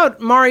idiot. What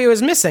about Mario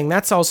is Missing?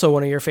 That's also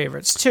one of your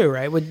favorites too,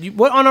 right?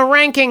 What on a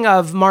ranking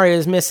of Mario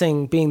is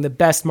Missing being the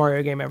best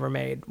Mario game ever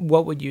made,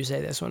 what would you say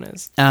this one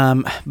is?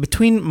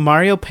 Between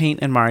Mario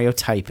Paint and Mario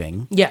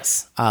Typing,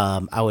 yes,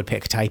 I would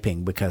pick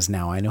Typing because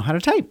now I know how to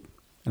type.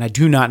 And I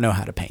do not know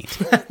how to paint.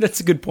 That's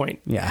a good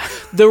point. Yeah.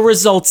 The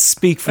results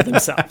speak for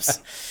themselves.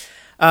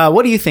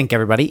 What do you think,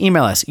 everybody?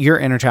 Email us,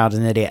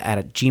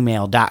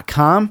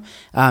 yourinnerchildisanidiot@gmail.com.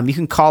 You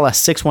can call us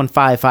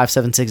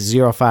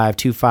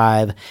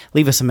 615-576-0525.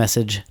 Leave us a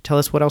message. Tell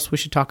us what else we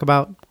should talk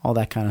about, all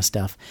that kind of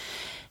stuff.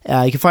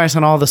 You can find us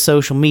on all the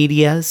social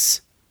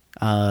medias,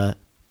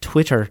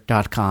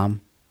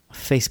 twitter.com,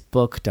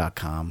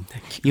 facebook.com.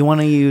 You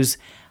want to use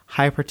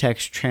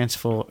Hypertext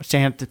Transfer...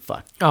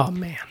 Oh,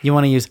 man. You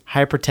want to use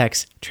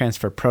Hypertext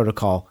Transfer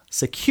Protocol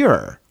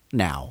Secure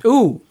now.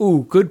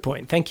 Ooh, good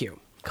point. Thank you.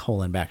 /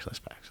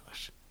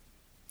 /.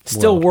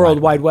 Still World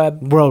Wide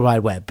Web. World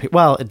Wide Web.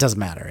 Well, it doesn't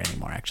matter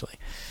anymore, actually.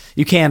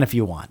 You can if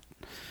you want.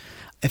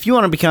 If you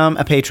want to become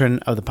a patron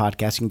of the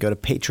podcast, you can go to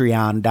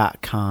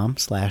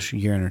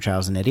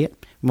patreon.com/yourinnerchildisanidiot.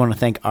 We want to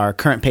thank our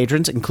current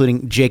patrons,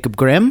 including Jacob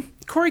Grimm,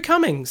 Corey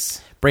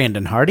Cummings,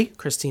 Brandon Hardy,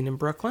 Christine in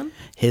Brooklyn,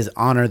 His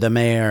Honor the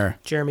Mayor,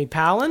 Jeremy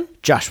Palin,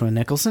 Joshua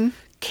Nicholson,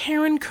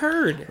 Karen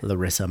Kurd,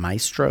 Larissa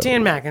Maestro,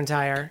 Dan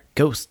McIntyre,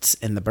 Ghosts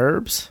in the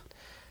Burbs,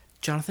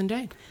 Jonathan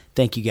Day.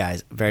 Thank you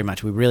guys very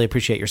much. We really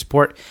appreciate your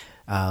support.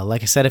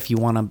 Like I said, if you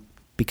want to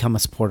become a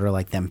supporter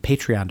like them,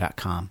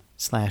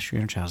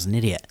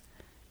 patreon.com/yourinnerchildisanidiot.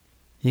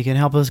 You can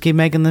help us keep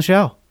making the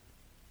show.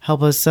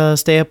 Help us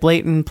stay up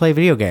late and play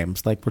video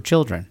games like we're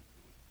children.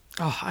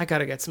 Oh, I got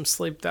to get some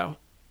sleep, though.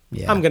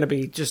 Yeah. I'm going to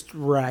be just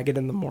ragged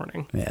in the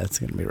morning. Yeah, it's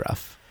going to be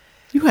rough.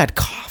 You had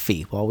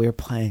coffee while we were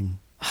playing.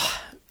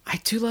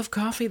 I do love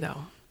coffee,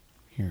 though.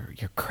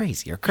 You're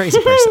crazy. You're a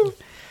crazy person.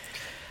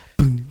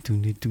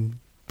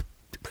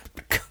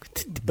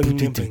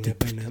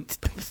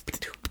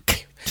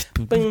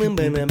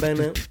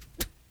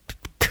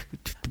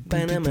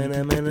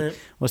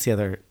 What's the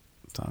other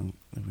song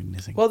that we're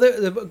missing? Well,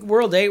 the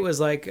World 8 was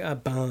like a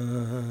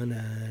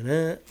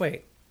banana.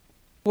 Wait,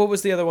 what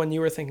was the other one you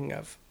were thinking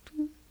of?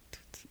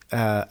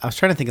 I was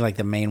trying to think of like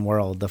the main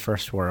world, the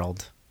first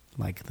world,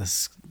 like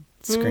this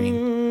screen.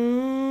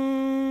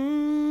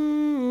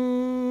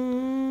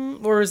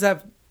 Or was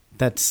that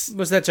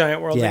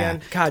Giant World Yeah.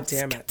 again? God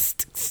damn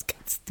it.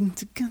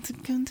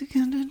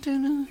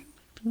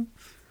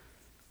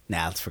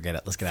 Nah, let's forget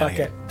it. Let's get out of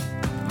here. Fuck it.